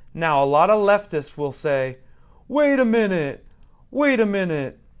would. Now a lot of leftists will say, wait a minute.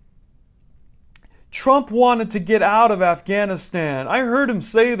 Trump wanted to get out of Afghanistan. I heard him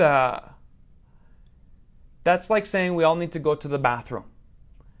say that. That's like saying we all need to go to the bathroom.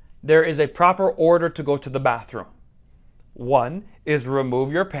 There is a proper order to go to the bathroom. One is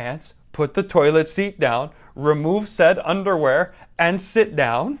remove your pants, put the toilet seat down, remove said underwear, and sit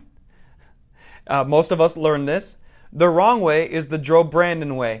down. Most of us learn this. The wrong way is the Joe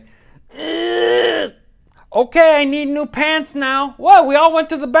Brandon way. Okay, I need new pants now. Whoa, we all went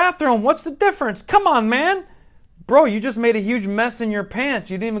to the bathroom. What's the difference? Come on, man. Bro, you just made a huge mess in your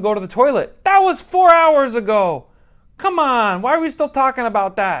pants. You didn't even go to the toilet. That was 4 hours ago. Come on, why are we still talking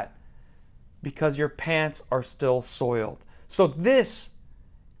about that? Because your pants are still soiled. So this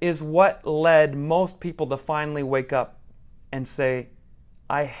is what led most people to finally wake up and say,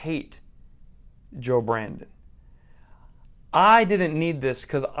 I hate Joe Brandon. I didn't need this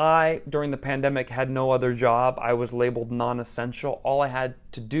because I, during the pandemic, had no other job. I was labeled non-essential. All I had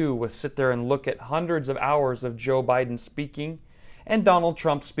to do was sit there and look at hundreds of hours of Joe Biden speaking and Donald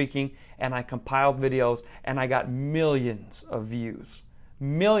Trump speaking, and I compiled videos, and I got millions of views.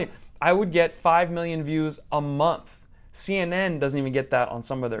 I would get 5 million views a month. CNN doesn't even get that on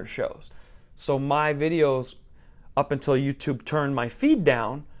some of their shows. So my videos, up until YouTube turned my feed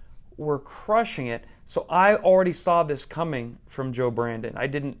down, were crushing it. So I already saw this coming from Joe Brandon. I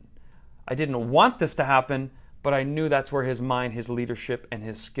didn't want this to happen, but I knew that's where his mind, his leadership, and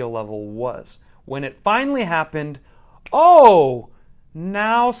his skill level was. When it finally happened, oh,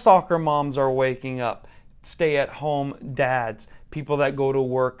 now soccer moms are waking up. stay-at-home dads, people that go to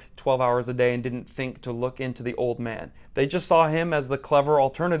work 12 hours a day and didn't think to look into the old man. They just saw him as the clever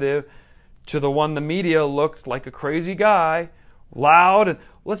alternative to the one the media looked like a crazy guy, loud, and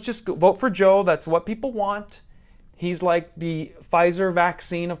let's just vote for Joe. That's what people want. He's like the Pfizer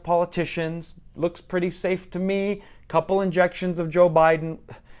vaccine of politicians. Looks pretty safe to me. Couple injections of Joe Biden,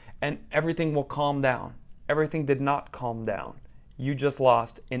 and everything will calm down. Everything did not calm down. You just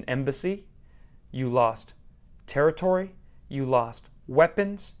lost an embassy. You lost territory. You lost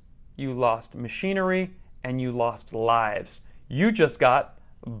weapons. You lost machinery. And you lost lives. You just got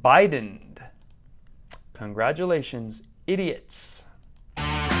Bidened. Congratulations, idiots.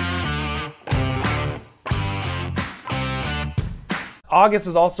 August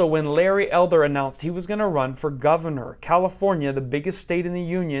is also when Larry Elder announced he was going to run for governor. California, the biggest state in the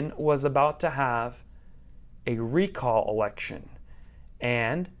union, was about to have a recall election.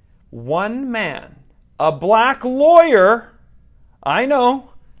 And one man, a black lawyer, I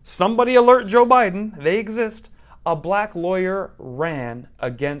know, somebody alert Joe Biden, they exist, a black lawyer ran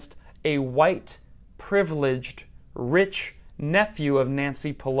against a white, privileged, rich nephew of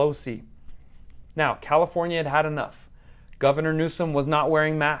Nancy Pelosi. Now, California had had enough. Governor Newsom was not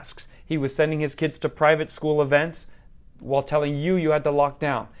wearing masks. He was sending his kids to private school events while telling you had to lock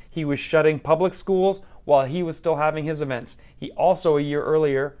down. He was shutting public schools while he was still having his events. He also, a year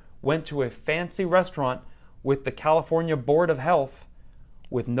earlier, went to a fancy restaurant with the California Board of Health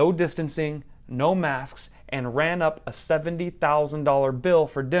with no distancing, no masks, and ran up a $70,000 bill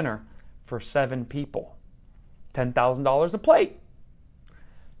for dinner for 7 people. $10,000 a plate.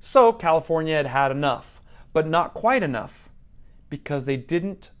 So California had had enough, but not quite enough, because they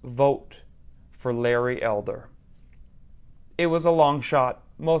didn't vote for Larry Elder. It was a long shot.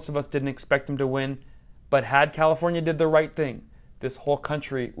 Most of us didn't expect him to win, but had California did the right thing, this whole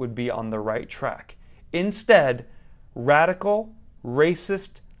country would be on the right track. Instead, radical,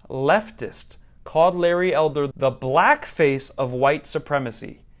 racist, leftist called Larry Elder the black face of white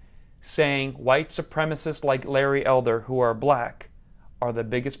supremacy, saying white supremacists like Larry Elder, who are black, are the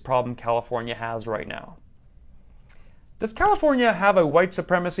biggest problem California has right now. Does California have a white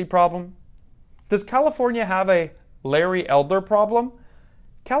supremacy problem? Does California have a Larry Elder problem?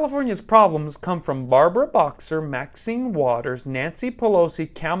 California's problems come from Barbara Boxer, Maxine Waters, Nancy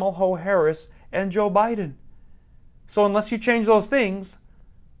Pelosi, Kamala Harris, and Joe Biden. So unless you change those things,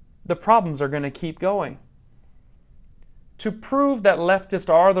 the problems are going to keep going. To prove that leftists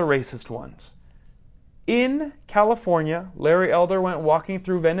are the racist ones, in California, Larry Elder went walking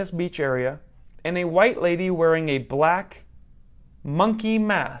through Venice Beach area, and a white lady wearing a black monkey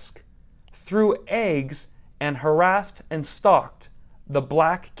mask threw eggs and harassed and stalked the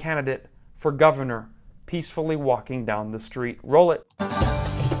black candidate for governor peacefully walking down the street. Roll it.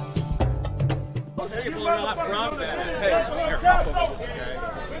 People are not from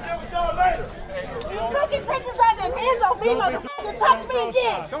touch me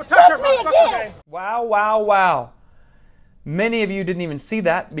again. Don't touch me again. Wow, wow, wow. Many of you didn't even see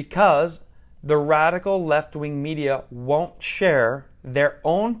that because the radical left-wing media won't share their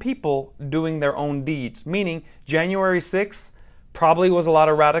own people doing their own deeds. Meaning, January 6th probably was a lot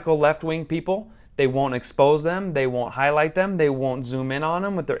of radical left-wing people. They won't expose them. They won't highlight them. They won't zoom in on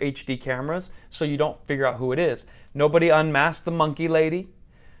them with their HD cameras, so you don't figure out who it is. Nobody unmasked the monkey lady.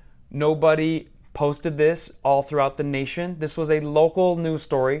 Nobody posted this all throughout the nation. This was a local news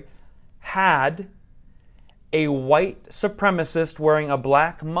story. Had a white supremacist wearing a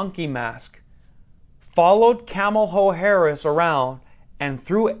black monkey mask followed Kamala Harris around and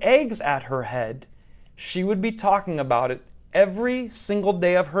threw eggs at her head, she would be talking about it every single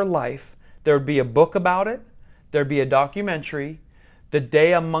day of her life. There would be a book about it. There'd be a documentary, The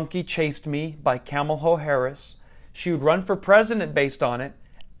Day a Monkey Chased Me by Kamala Harris. She would run for president based on it,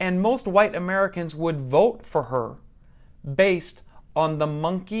 and most white Americans would vote for her based on the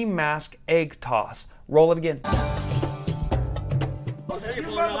monkey mask egg toss. Roll it again.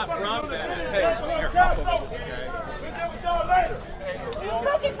 People are not from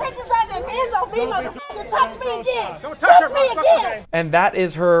touch me again. Don't touch me again. And that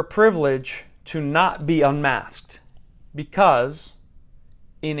is her privilege to not be unmasked, because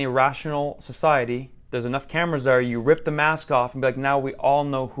in a rational society, there's enough cameras there, you rip the mask off and be like, now we all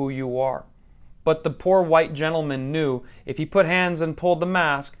know who you are. But the poor white gentleman knew if he put hands and pulled the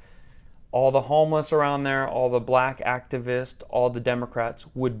mask, all the homeless around there, all the black activists, all the Democrats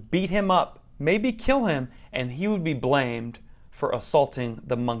would beat him up, maybe kill him, and he would be blamed for assaulting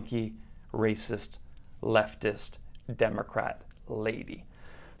the monkey, racist, leftist, Democrat lady.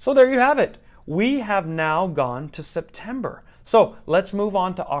 So there you have it. We have now gone to September. So let's move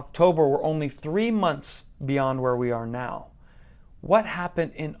on to October. We're only 3 months beyond where we are now. What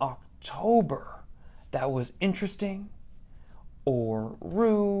happened in October that was interesting or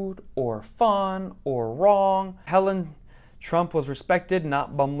rude or fun or wrong? Helen, Trump was respected,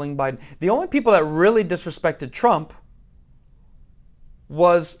 not bumbling Biden. The only people that really disrespected Trump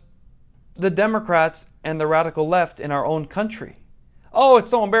was the Democrats and the radical left in our own country. Oh, it's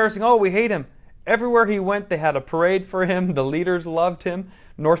so embarrassing. Oh, we hate him. Everywhere he went, they had a parade for him. The leaders loved him.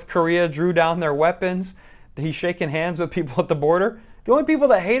 North Korea drew down their weapons. He's shaking hands with people at the border. The only people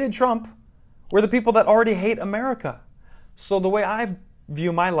that hated Trump were the people that already hate America. So the way I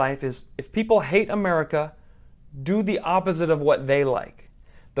view my life is, if people hate America, do the opposite of what they like.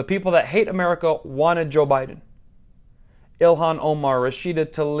 The people that hate America wanted Joe Biden. Ilhan Omar, Rashida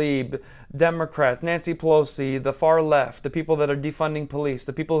Tlaib, Democrats, Nancy Pelosi, the far left, the people that are defunding police,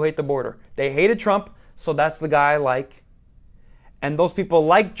 the people who hate the border. They hated Trump, so that's the guy I like. And those people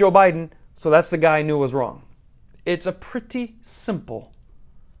like Joe Biden, so that's the guy I knew was wrong. It's a pretty simple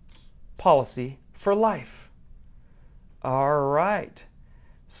policy for life. All right.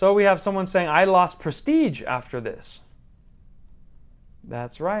 So we have someone saying, I lost prestige after this.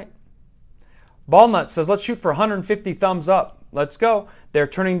 That's right. Ballnut says, let's shoot for 150 thumbs up. Let's go. They're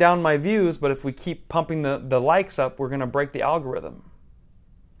turning down my views, but if we keep pumping the likes up, we're going to break the algorithm.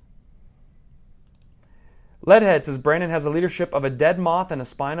 Leadhead says, Brandon has the leadership of a dead moth and a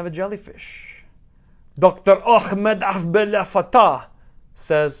spine of a jellyfish. Dr. Ahmed Abdullah Fattah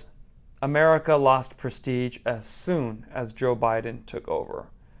says, America lost prestige as soon as Joe Biden took over.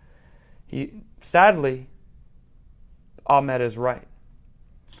 Sadly, Ahmed is right.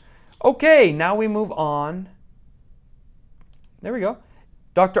 Okay, now we move on. There we go.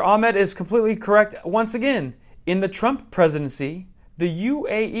 Dr. Ahmed is completely correct once again. In the Trump presidency, the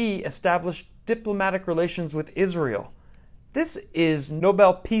UAE established diplomatic relations with Israel. This is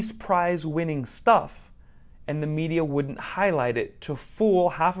Nobel Peace Prize winning stuff, and the media wouldn't highlight it to fool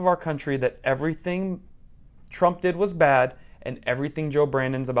half of our country that everything Trump did was bad and everything Joe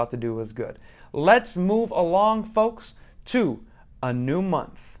Brandon's about to do was good. Let's move along, folks, to a new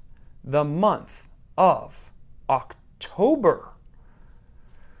month. The month of October.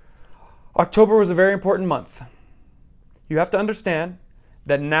 October was a very important month. You have to understand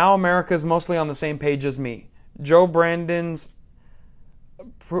that now America is mostly on the same page as me. Joe Brandon's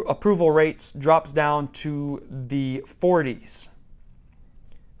approval rates drops down to the 40s.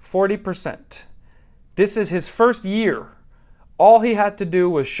 40%. This is his first year. All he had to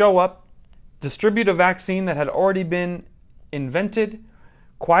do was show up, distribute a vaccine that had already been invented,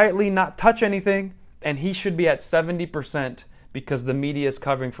 quietly not touch anything, and he should be at 70% because the media is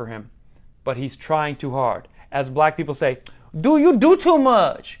covering for him. But he's trying too hard. As black people say, do you do too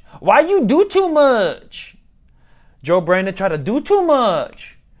much? Why you do too much? Joe Brandon tried to do too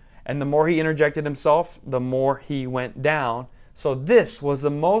much. And the more he interjected himself, the more he went down. So this was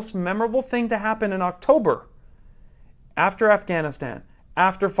the most memorable thing to happen in October. After Afghanistan,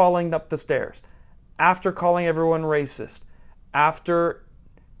 after falling up the stairs, after calling everyone racist, after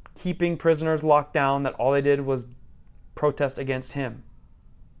keeping prisoners locked down that all they did was protest against him.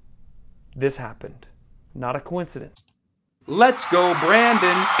 This happened. Not a coincidence. Let's go,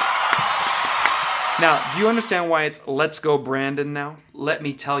 Brandon. Now, do you understand why it's Let's Go Brandon now? Let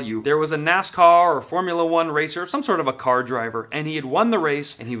me tell you. There was a NASCAR or Formula One racer, some sort of a car driver, and he had won the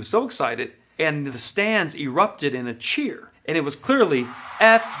race, and he was so excited, and the stands erupted in a cheer. And it was clearly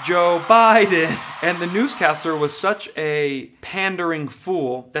F Joe Biden. And the newscaster was such a pandering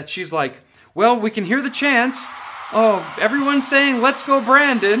fool that she's like, well, we can hear the chants. Oh, everyone's saying, let's go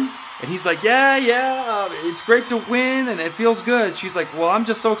Brandon. And he's like, yeah, it's great to win and it feels good. She's like, well, I'm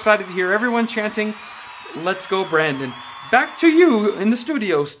just so excited to hear everyone chanting, let's go Brandon. Back to you in the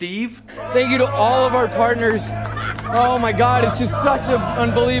studio, Steve. Thank you to all of our partners. Oh my God, it's just such an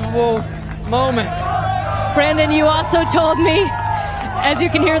unbelievable moment. Brandon, you also told me, as you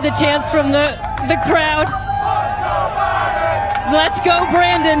can hear the chants from the crowd, let's go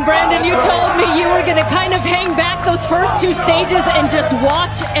Brandon. Brandon, you told me you were going to kind of hang back those first two stages and just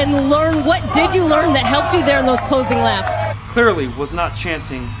watch and learn. What did you learn that helped you there in those closing laps? Clearly was not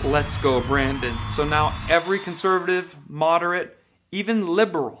chanting, let's go Brandon. So now every conservative, moderate, even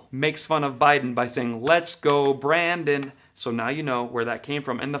liberal makes fun of Biden by saying, let's go Brandon. So now you know where that came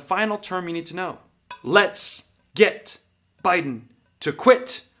from. And the final term you need to know. Let's get Biden to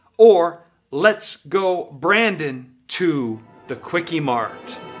quit, or let's go Brandon to the Quickie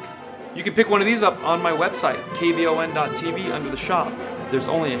Mart. You can pick one of these up on my website, kvon.tv, under the shop. There's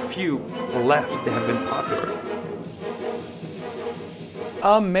only a few left. They have been popular.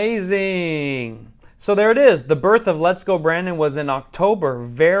 Amazing. So there it is. The birth of Let's Go Brandon was in October.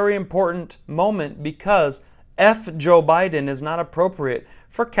 Very important moment because F Joe Biden is not appropriate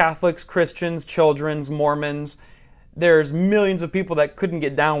for Catholics, Christians, children's, Mormons. There's millions of people that couldn't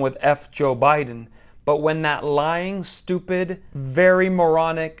get down with F Joe Biden. But when that lying, stupid, very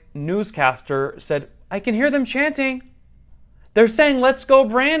moronic newscaster said, I can hear them chanting. They're saying, let's go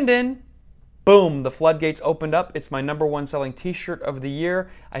Brandon. Boom, the floodgates opened up. It's my #1 selling t-shirt of the year.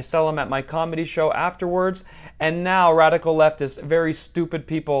 I sell them at my comedy show afterwards. And now radical leftists, very stupid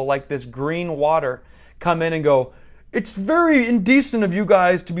people like this Green Water, come in and go, it's very indecent of you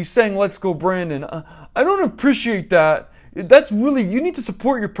guys to be saying, let's go Brandon. I don't appreciate that. That's really, you need to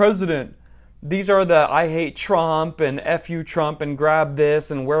support your president. These are the I hate Trump and F you Trump and grab this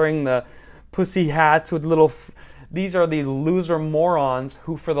and wearing the pussy hats with little... These are the loser morons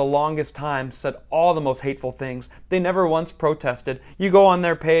who for the longest time said all the most hateful things. They never once protested. You go on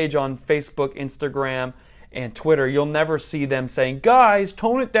their page on Facebook, Instagram, and Twitter, you'll never see them saying, guys,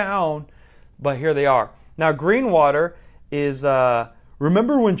 tone it down. But here they are. Now, Greenwater is,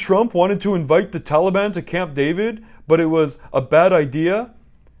 remember when Trump wanted to invite the Taliban to Camp David, but it was a bad idea?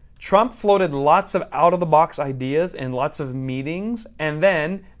 Trump floated lots of out-of-the-box ideas in lots of meetings, and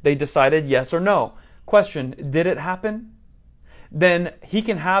then they decided yes or no. Question, did it happen? Then he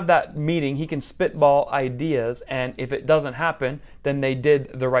can have that meeting, he can spitball ideas, and if it doesn't happen, then they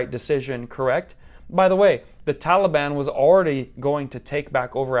did the right decision, correct? By the way, the Taliban was already going to take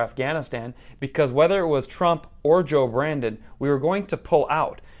back over Afghanistan because whether it was Trump or Joe Brandon, we were going to pull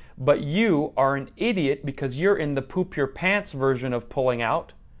out. But you are an idiot because you're in the poop your pants version of pulling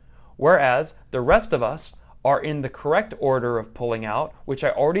out, whereas the rest of us are in the correct order of pulling out, which I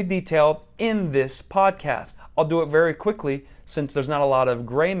already detailed in this podcast. I'll do it very quickly since there's not a lot of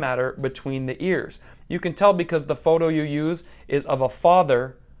gray matter between the ears. You can tell because the photo you use is of a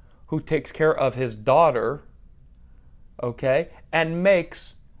father who takes care of his daughter, okay, and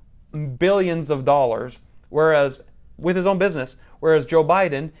makes billions of dollars, whereas with his own business, whereas Joe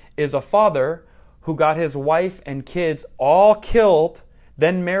Biden is a father who got his wife and kids all killed,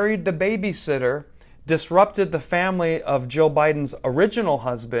 then married the babysitter, disrupted the family of Joe Biden's original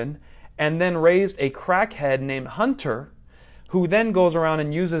husband, and then raised a crackhead named Hunter, who then goes around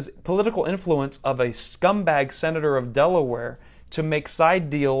and uses political influence of a scumbag senator of Delaware to make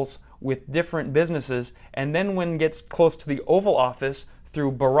side deals with different businesses, and then when gets close to the Oval Office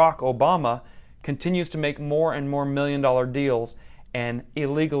through Barack Obama, continues to make more and more million-dollar deals and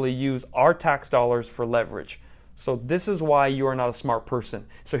illegally use our tax dollars for leverage. So this is why you are not a smart person.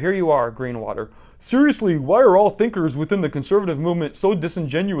 So here you are, Greenwater. Seriously, why are all thinkers within the conservative movement so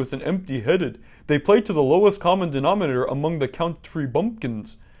disingenuous and empty-headed? They play to the lowest common denominator among the country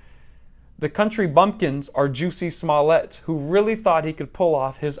bumpkins. The country bumpkins are Juicy Smollett, who really thought he could pull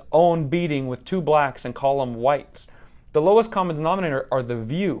off his own beating with two blacks and call them whites. The lowest common denominator are The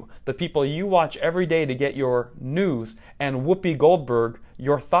View, the people you watch every day to get your news, and Whoopi Goldberg,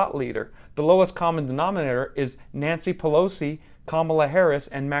 your thought leader. The lowest common denominator is Nancy Pelosi, Kamala Harris,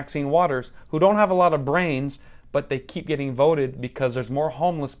 and Maxine Waters, who don't have a lot of brains, but they keep getting voted because there's more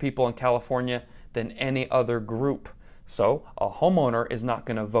homeless people in California than any other group. So a homeowner is not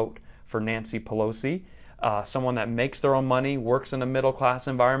going to vote for Nancy Pelosi. Someone that makes their own money, works in a middle-class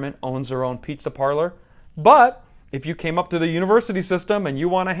environment, owns their own pizza parlor. But if you came up to the university system and you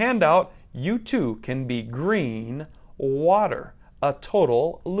want a handout, you too can be green water, a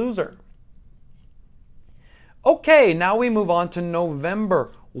total loser. Okay, now we move on to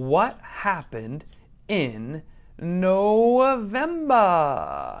November. What happened in November?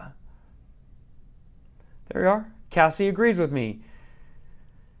 There you are. Cassie agrees with me.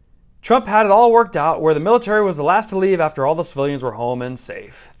 Trump had it all worked out where the military was the last to leave after all the civilians were home and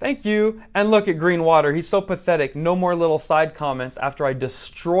safe. Thank you. And look at Greenwater. He's so pathetic. No more little side comments after I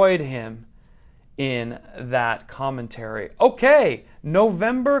destroyed him in that commentary. Okay,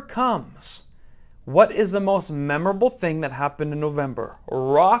 November comes. What is the most memorable thing that happened in November?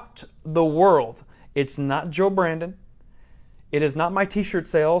 Rocked the world. It's not Joe Brandon. It is not my t-shirt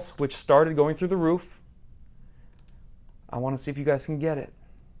sales, which started going through the roof. I want to see if you guys can get it.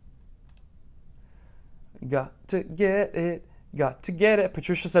 Got to get it. Got to get it.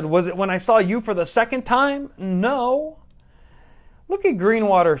 Patricia said, was it when I saw you for the second time? No. Look at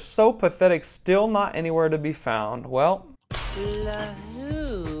Greenwater. So pathetic. Still not anywhere to be found. Well.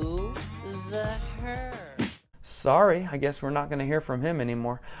 Sorry, I guess we're not going to hear from him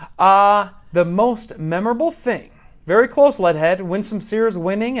anymore. The most memorable thing. Very close, Leadhead. Winsome Sears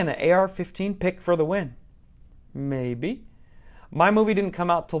winning and an AR-15 pick for the win. Maybe. My movie didn't come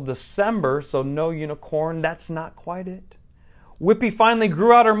out till December, so no unicorn. That's not quite it. Whoopi finally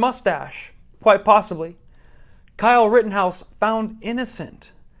grew out her mustache. quite possibly. Kyle Rittenhouse found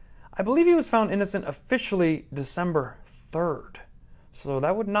innocent. I believe he was found innocent officially December 3rd. So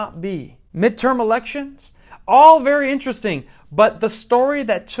that would not be. Midterm elections? All very interesting. But the story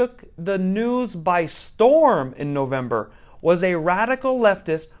that took the news by storm in November was a radical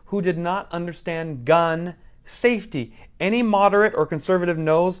leftist who did not understand gun safety. Any moderate or conservative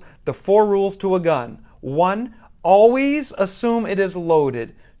knows the 4 rules to a gun. 1, always assume it is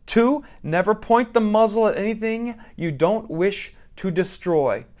loaded. 2, never point the muzzle at anything you don't wish to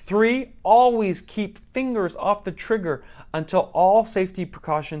destroy. 3, always keep fingers off the trigger until all safety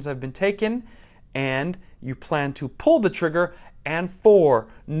precautions have been taken and you plan to pull the trigger. And 4,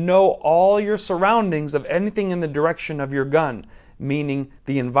 know all your surroundings of anything in the direction of your gun, meaning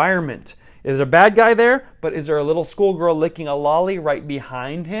the environment. Is there a bad guy there? But is there a little schoolgirl licking a lolly right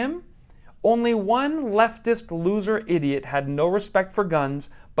behind him? Only one leftist loser idiot had no respect for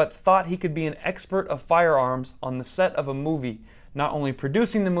guns, but thought he could be an expert of firearms on the set of a movie, not only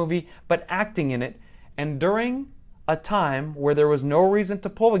producing the movie, but acting in it. And during a time where there was no reason to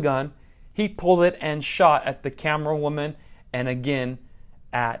pull the gun, he pulled it and shot at the camera woman and again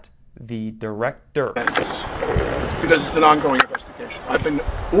at the director. Because it's an ongoing investigation. I've been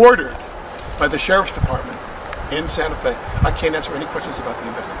ordered by the Sheriff's Department in Santa Fe. I can't answer any questions about the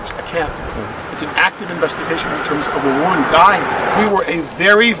investigation. I can't. It's an active investigation in terms of a one guy. We were a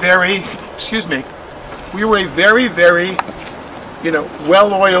very, very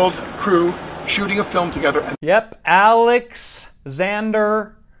well-oiled crew shooting a film together. Yep,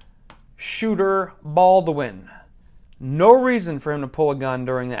 Alexander Shooter Baldwin. No reason for him to pull a gun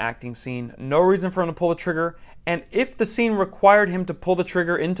during the acting scene. No reason for him to pull the trigger. And if the scene required him to pull the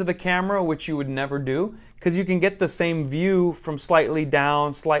trigger into the camera, which you would never do, because you can get the same view from slightly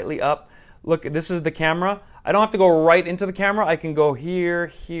down, slightly up. Look, this is the camera. I don't have to go right into the camera. I can go here,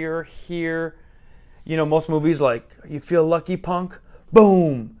 here, here. You know, most movies like, you feel lucky, punk?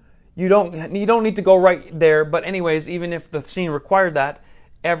 Boom! You don't need to go right there. But anyways, even if the scene required that,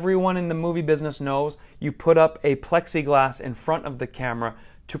 everyone in the movie business knows you put up a plexiglass in front of the camera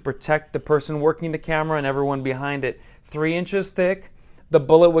to protect the person working the camera and everyone behind it. 3 inches thick, the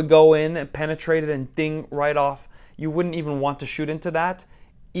bullet would go in and penetrate it and ding right off. You wouldn't even want to shoot into that,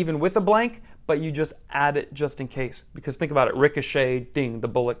 even with a blank, but you just add it just in case. Because think about it, ricochet, ding, the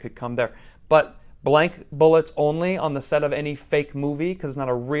bullet could come there. But blank bullets only on the set of any fake movie, because it's not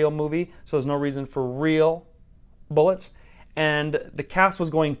a real movie, so there's no reason for real bullets. And the cast was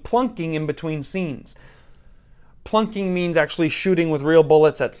going plunking in between scenes. Plunking means actually shooting with real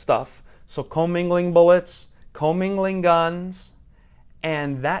bullets at stuff. So commingling bullets, commingling guns.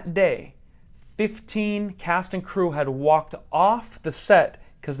 And that day, 15 cast and crew had walked off the set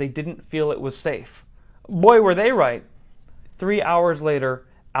because they didn't feel it was safe. Boy, were they right. 3 hours later,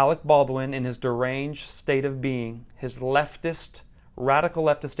 Alec Baldwin, in his deranged state of being, his leftist, radical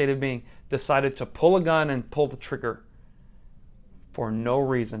leftist state of being, decided to pull a gun and pull the trigger. For no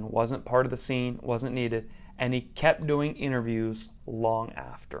reason, wasn't part of the scene, wasn't needed, and he kept doing interviews long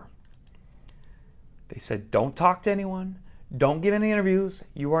after. They said, don't talk to anyone, don't give any interviews,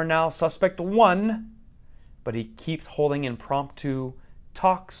 you are now suspect 1, but he keeps holding impromptu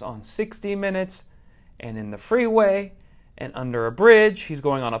talks on 60 Minutes and in the freeway and under a bridge. He's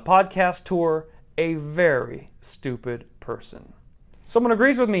going on a podcast tour. A very stupid person. Someone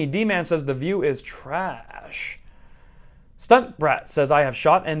agrees with me. D-Man says The View is trash. Stunt Brat says, I have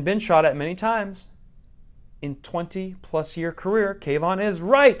shot and been shot at many times. In 20-plus year career, Kayvon is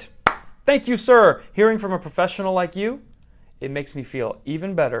right. Thank you, sir. Hearing from a professional like you, it makes me feel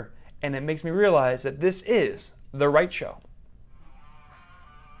even better, and it makes me realize that this is the right show.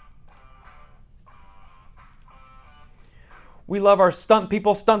 We love our stunt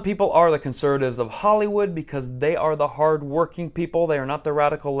people. Stunt people are the conservatives of Hollywood because they are the hard-working people. They are not the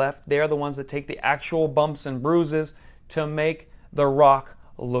radical left. They are the ones that take the actual bumps and bruises to make The Rock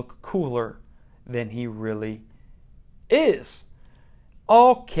look cooler than he really is.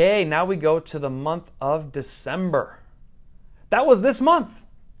 Okay, now we go to the month of December. That was this month.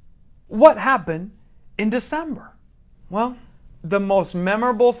 What happened in December? Well, the most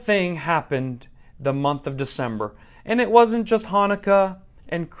memorable thing happened the month of December. And it wasn't just Hanukkah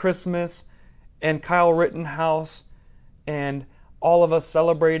and Christmas and Kyle Rittenhouse and all of us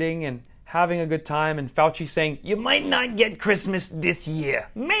celebrating and having a good time and Fauci saying, you might not get Christmas this year.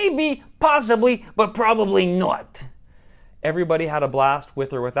 Maybe, possibly, but probably not. Everybody had a blast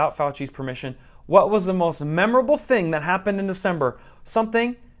with or without Fauci's permission. What was the most memorable thing that happened in December?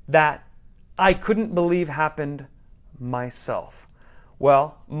 Something that I couldn't believe happened myself.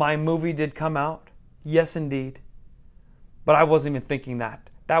 Well, my movie did come out. Yes, indeed. But I wasn't even thinking that.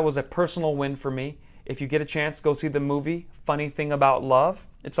 That was a personal win for me. If you get a chance, go see the movie Funny Thing About Love.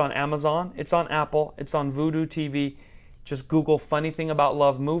 It's on Amazon, it's on Apple, it's on Vudu TV. Just Google Funny Thing About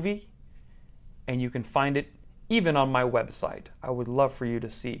Love movie, and you can find it even on my website. I would love for you to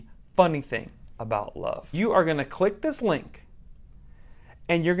see Funny Thing About Love. You are going to click this link,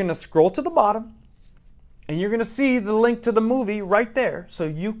 and you're going to scroll to the bottom, and you're going to see the link to the movie right there, so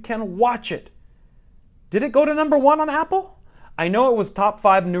you can watch it. Did it go to number 1 on Apple? I know it was top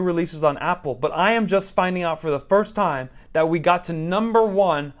 5 new releases on Apple, but I am just finding out for the first time that we got to number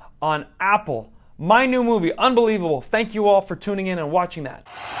 1 on Apple. My new movie, unbelievable. Thank you all for tuning in and watching that.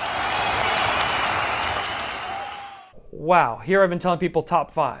 Wow, here I've been telling people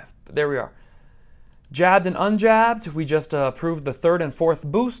top 5, but there we are. Jabbed and unjabbed, we just approved the 3rd and 4th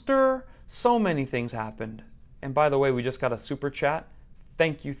booster. So many things happened. And by the way, we just got a super chat.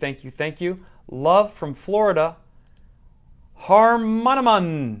 Thank you, thank you, thank you. Love from Florida.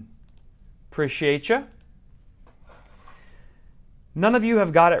 Harmoniman. Appreciate you. None of you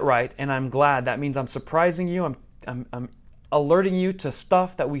have got it right, and I'm glad. That means I'm surprising you. I'm alerting you to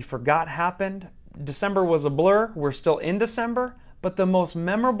stuff that we forgot happened. December was a blur. We're still in December. But the most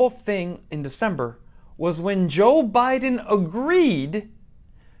memorable thing in December was when Joe Biden agreed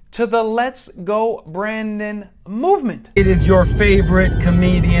to the Let's Go Brandon movement. It is your favorite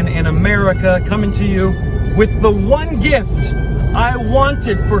comedian in America coming to you with the one gift I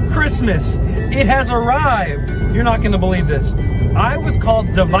wanted for Christmas. It has arrived. You're not going to believe this. I was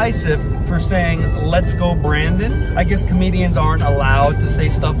called divisive for saying, let's go Brandon. I guess comedians aren't allowed to say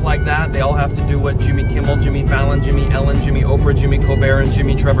stuff like that. They all have to do what Jimmy Kimmel, Jimmy Fallon, Jimmy Ellen, Jimmy Oprah, Jimmy Colbert, and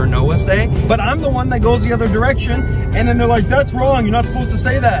Jimmy Trevor Noah say. But I'm the one that goes the other direction, and then they're like, that's wrong, you're not supposed to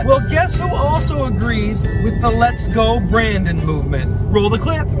say that. Well, guess who also agrees with the Let's Go Brandon movement? Roll the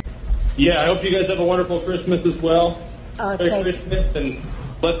clip. Yeah, I hope you guys have a wonderful Christmas as well. Okay. Merry Christmas, and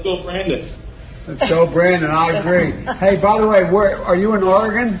let's go Brandon. Let's go, Brandon. I agree. Hey, by the way, where are you in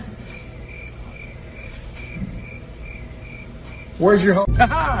Oregon? Where's your home?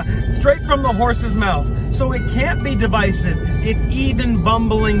 Straight from the horse's mouth. So it can't be divisive if even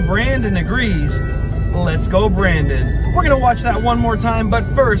bumbling Brandon agrees. Let's go, Brandon. We're going to watch that one more time, but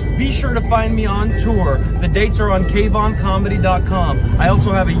first, be sure to find me on tour. The dates are on kvoncomedy.com. I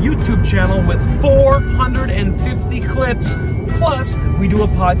also have a YouTube channel with 450 clips. Plus, we do a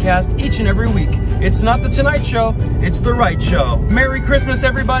podcast each and every week. It's not The Tonight Show, it's The Right Show. Merry Christmas,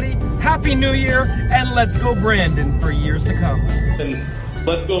 everybody. Happy New Year, and let's go, Brandon, for years to come. And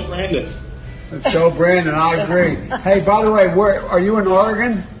let's go Brandon. Let's go, Brandon. I agree. Hey, by the way, where are you in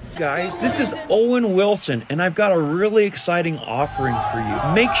Oregon? Guys, this is Owen Wilson, and I've got a really exciting offering for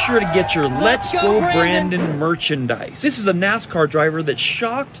you. Make sure to get your Let's Go Brandon merchandise. This is a NASCAR driver that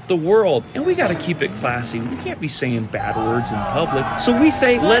shocked the world, and we got to keep it classy. We can't be saying bad words in public, so we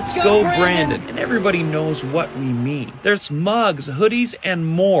say Let's Go Brandon, and everybody knows what we mean. There's mugs, hoodies, and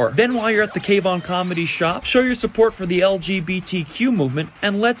more. Then while you're at the Kayvon Comedy Shop, show your support for the LGBTQ movement,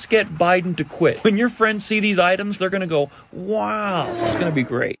 and let's get Biden to quit. When your friends see these items, they're going to go, wow, it's going to be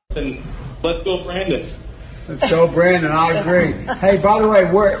great. And let's go Brandon. Let's go, Brandon. I agree. Hey, by the way,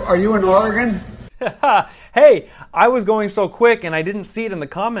 where are you in Oregon? Hey, I was going so quick and I didn't see it in the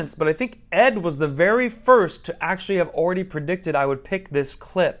comments, but I think Ed was the very first to actually have already predicted I would pick this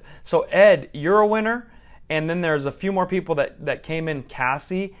clip. So Ed, you're a winner. And then there's a few more people that came in.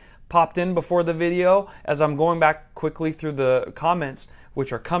 Cassie popped in before the video. As I'm going back quickly through the comments,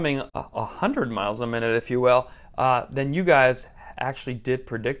 which are coming 100 miles a minute, if you will, then you guys actually did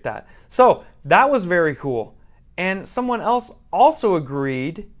predict that. So that was very cool. And someone else also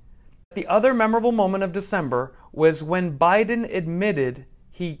agreed. The other memorable moment of December was when Biden admitted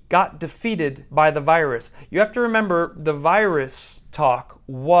he got defeated by the virus. You have to remember, the virus talk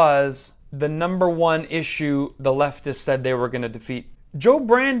was the #1 issue the leftists said they were going to defeat. Joe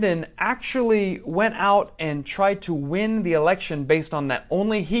Brandon actually went out and tried to win the election based on that.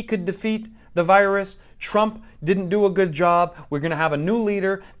 Only he could defeat the virus. Trump didn't do a good job. We're going to have a new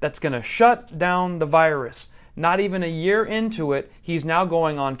leader that's going to shut down the virus. Not even a year into it, he's now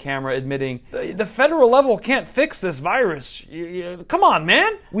going on camera admitting, the federal level can't fix this virus. Come on,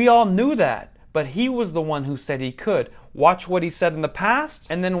 man. We all knew that, but he was the one who said he could. Watch what he said in the past,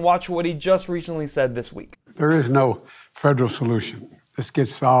 and then watch what he just recently said this week. There is no federal solution. This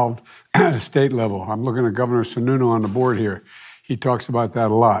gets solved at a state level. I'm looking at Governor Sununu on the board here. He talks about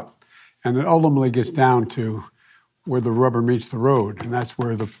that a lot. And it ultimately gets down to where the rubber meets the road, and that's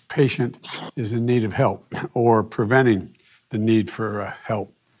where the patient is in need of help or preventing the need for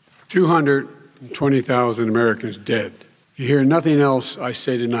help. 220,000 Americans dead. If you hear nothing else I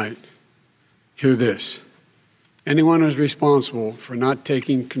say tonight, hear this. Anyone who's responsible for not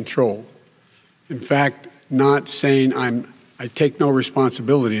taking control, in fact, not saying I take no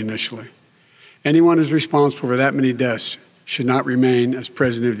responsibility initially, anyone who's responsible for that many deaths should not remain as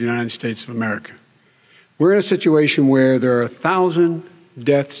President of the United States of America. We're in a situation where there are 1,000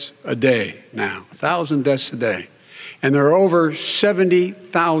 deaths a day now, 1,000 deaths a day, and there are over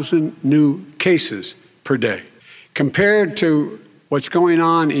 70,000 new cases per day. Compared to what's going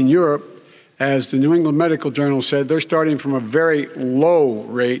on in Europe, as the New England Medical Journal said, they're starting from a very low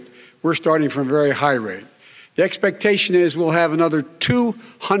rate. We're starting from a very high rate. The expectation is we'll have another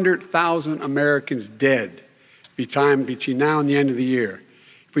 200,000 Americans dead between now and the end of the year.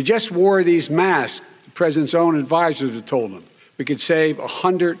 If we just wore these masks, the president's own advisors have told him, we could save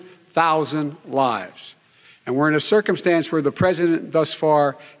 100,000 lives. And we're in a circumstance where the president thus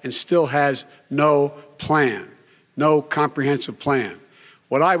far and still has no plan, no comprehensive plan.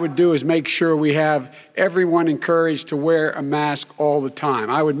 What I would do is make sure we have everyone encouraged to wear a mask all the time.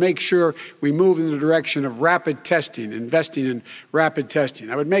 I would make sure we move in the direction of rapid testing, investing in rapid testing.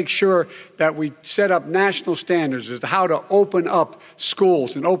 I would make sure that we set up national standards as to how to open up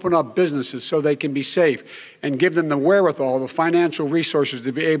schools and open up businesses so they can be safe and give them the wherewithal, the financial resources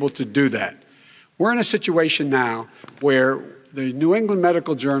to be able to do that. We're in a situation now where the New England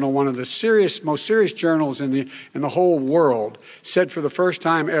Medical Journal, one of the most serious journals in the whole world, said for the first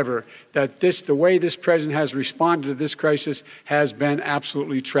time ever that the way this president has responded to this crisis has been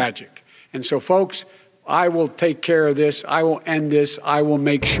absolutely tragic. And so, folks, I will take care of this. I will end this. I will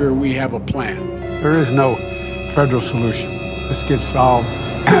make sure we have a plan. There is no federal solution. This gets solved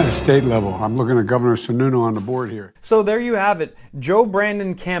at a state level. I'm looking at Governor Sununu on the board here. So there you have it. Joe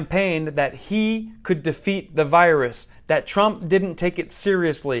Brandon campaigned that he could defeat the virus, that Trump didn't take it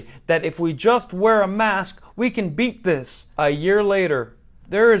seriously, that if we just wear a mask, we can beat this. A year later,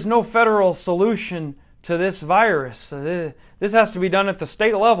 there is no federal solution to this virus. This has to be done at the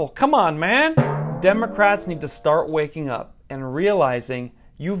state level. Come on, man. Democrats need to start waking up and realizing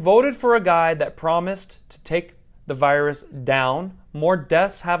you voted for a guy that promised to take the virus down. More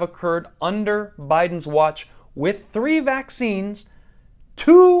deaths have occurred under Biden's watch with 3 vaccines,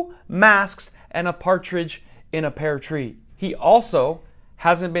 2 masks, and a partridge in a pear tree. He also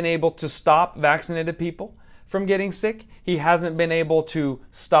hasn't been able to stop vaccinated people from getting sick. He hasn't been able to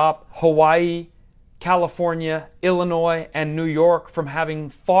stop Hawaii, California, Illinois, and New York from having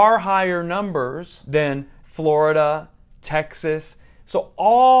far higher numbers than Florida, Texas. So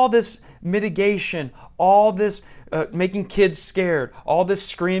all this mitigation, all this making kids scared, all this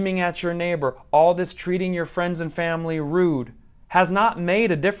screaming at your neighbor, all this treating your friends and family rude has not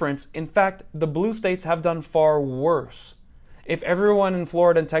made a difference. In fact, the blue states have done far worse. If everyone in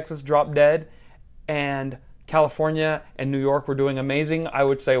Florida and Texas dropped dead and California and New York were doing amazing, I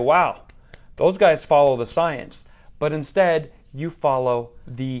would say, wow, those guys follow the science. But instead, you follow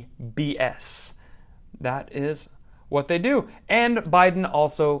the BS. That is what they do. And Biden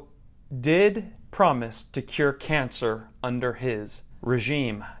also did promise to cure cancer under his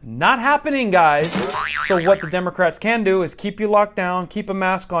regime. Not happening, guys. So what the Democrats can do is keep you locked down, keep a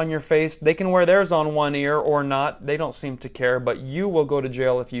mask on your face. They can wear theirs on one ear or not. They don't seem to care, but you will go to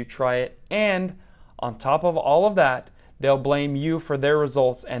jail if you try it. And on top of all of that, they'll blame you for their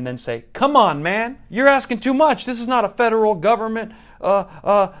results and then say, come on, man, you're asking too much. This is not a federal government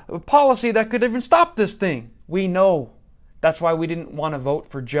policy that could even stop this thing. We know. That's why we didn't want to vote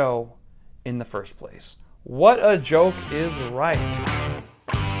for Joe in the first place. What a joke is right.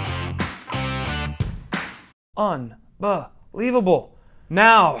 Unbelievable.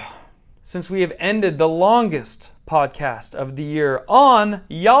 Now, since we have ended the longest podcast of the year on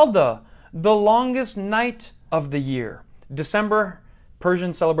Yalda, the longest night of the year, December,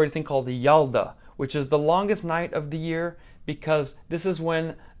 Persians celebrate a thing called the Yalda, which is the longest night of the year because this is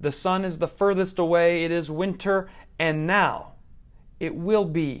when the sun is the furthest away, it is winter, and now it will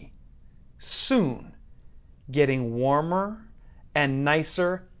be soon getting warmer and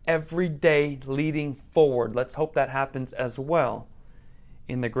nicer every day leading forward. Let's hope that happens as well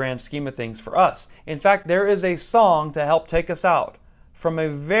in the grand scheme of things for us. In fact, there is a song to help take us out from a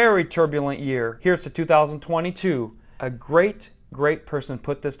very turbulent year. Here's to 2022. A great person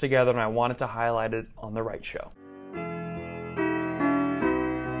put this together, and I wanted to highlight it on The Right Show.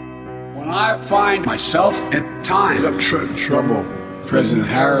 When I find myself at times of trouble, President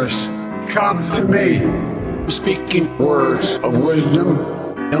Harris comes to me speaking words of wisdom,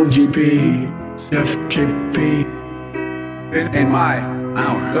 LGP, FGP. In my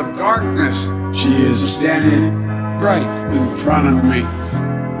hour of darkness, she is standing right in front of me,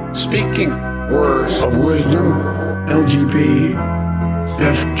 speaking words of wisdom, LGP,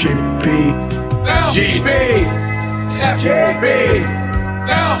 FGP, LGP. FJB,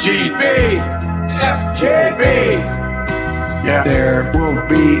 LGB, FJB. Yeah, there will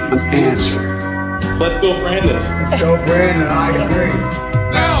be an answer. Let's go, Brandon. Let's go, Brandon. I agree.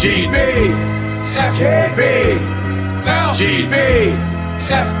 LGB, FJB, LGB,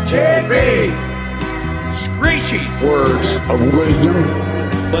 FJB. Screechy words of wisdom.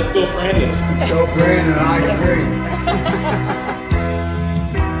 Let's go, Brandon. Let's go, Brandon. I agree.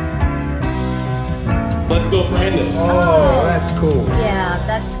 Let's go, Brandon. Oh, that's cool. Yeah,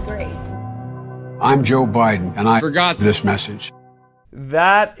 that's great. I'm Joe Biden, and I forgot this message.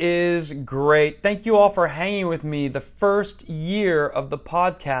 That is great. Thank you all for hanging with me. The first year of the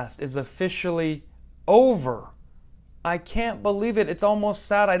podcast is officially over. I can't believe it. It's almost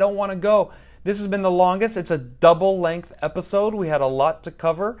sad. I don't want to go. This has been the longest. It's a double-length episode. We had a lot to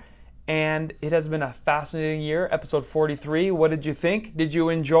cover, and it has been a fascinating year. Episode 43. What did you think? Did you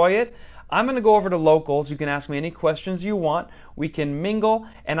enjoy it? I'm going to go over to locals. You can ask me any questions you want. We can mingle,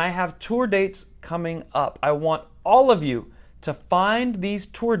 and I have tour dates coming up. I want all of you to find these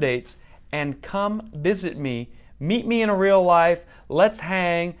tour dates and come visit me. Meet me in real life. Let's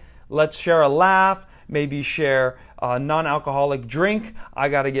hang. Let's share a laugh. Maybe share a non-alcoholic drink. I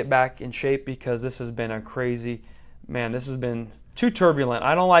got to get back in shape because this has been a crazy, man, this has been too turbulent.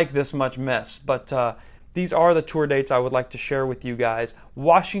 I don't like this much mess, but these are the tour dates I would like to share with you guys.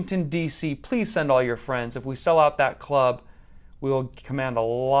 Washington, D.C., please send all your friends. If we sell out that club, we will command a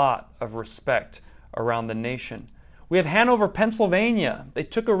lot of respect around the nation. We have Hanover, Pennsylvania. They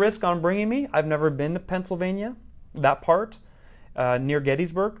took a risk on bringing me. I've never been to Pennsylvania, that part, near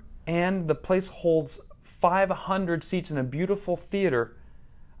Gettysburg. And the place holds 500 seats in a beautiful theater.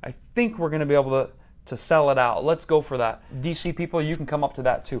 I think we're going to be able to sell it out. Let's go for that. DC people, you can come up to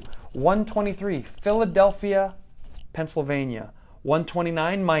that too. 123, Philadelphia, Pennsylvania.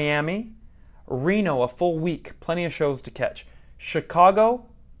 129, Miami. Reno, a full week. Plenty of shows to catch. Chicago,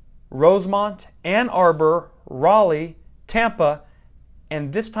 Rosemont, Ann Arbor, Raleigh, Tampa,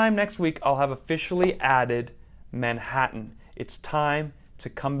 and this time next week I'll have officially added Manhattan. It's time to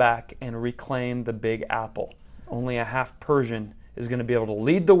come back and reclaim the Big Apple. Only a half Persian is going to be able to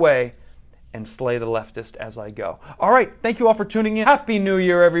lead the way and slay the leftist as I go. All right, thank you all for tuning in. Happy New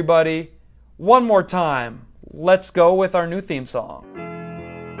Year, everybody. One more time, let's go with our new theme song.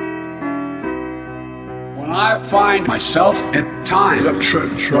 When I find myself at times of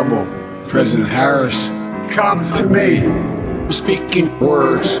trouble, President Harris comes to me, speaking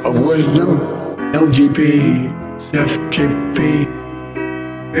words of wisdom, LGB, FJP.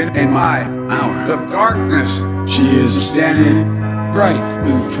 In my hour of darkness, she is standing right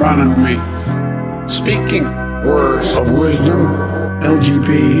in front of me, speaking words of wisdom,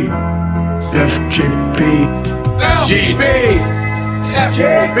 LGB, FJP, LGB,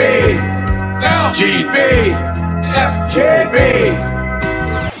 FJP, LGB, FJP.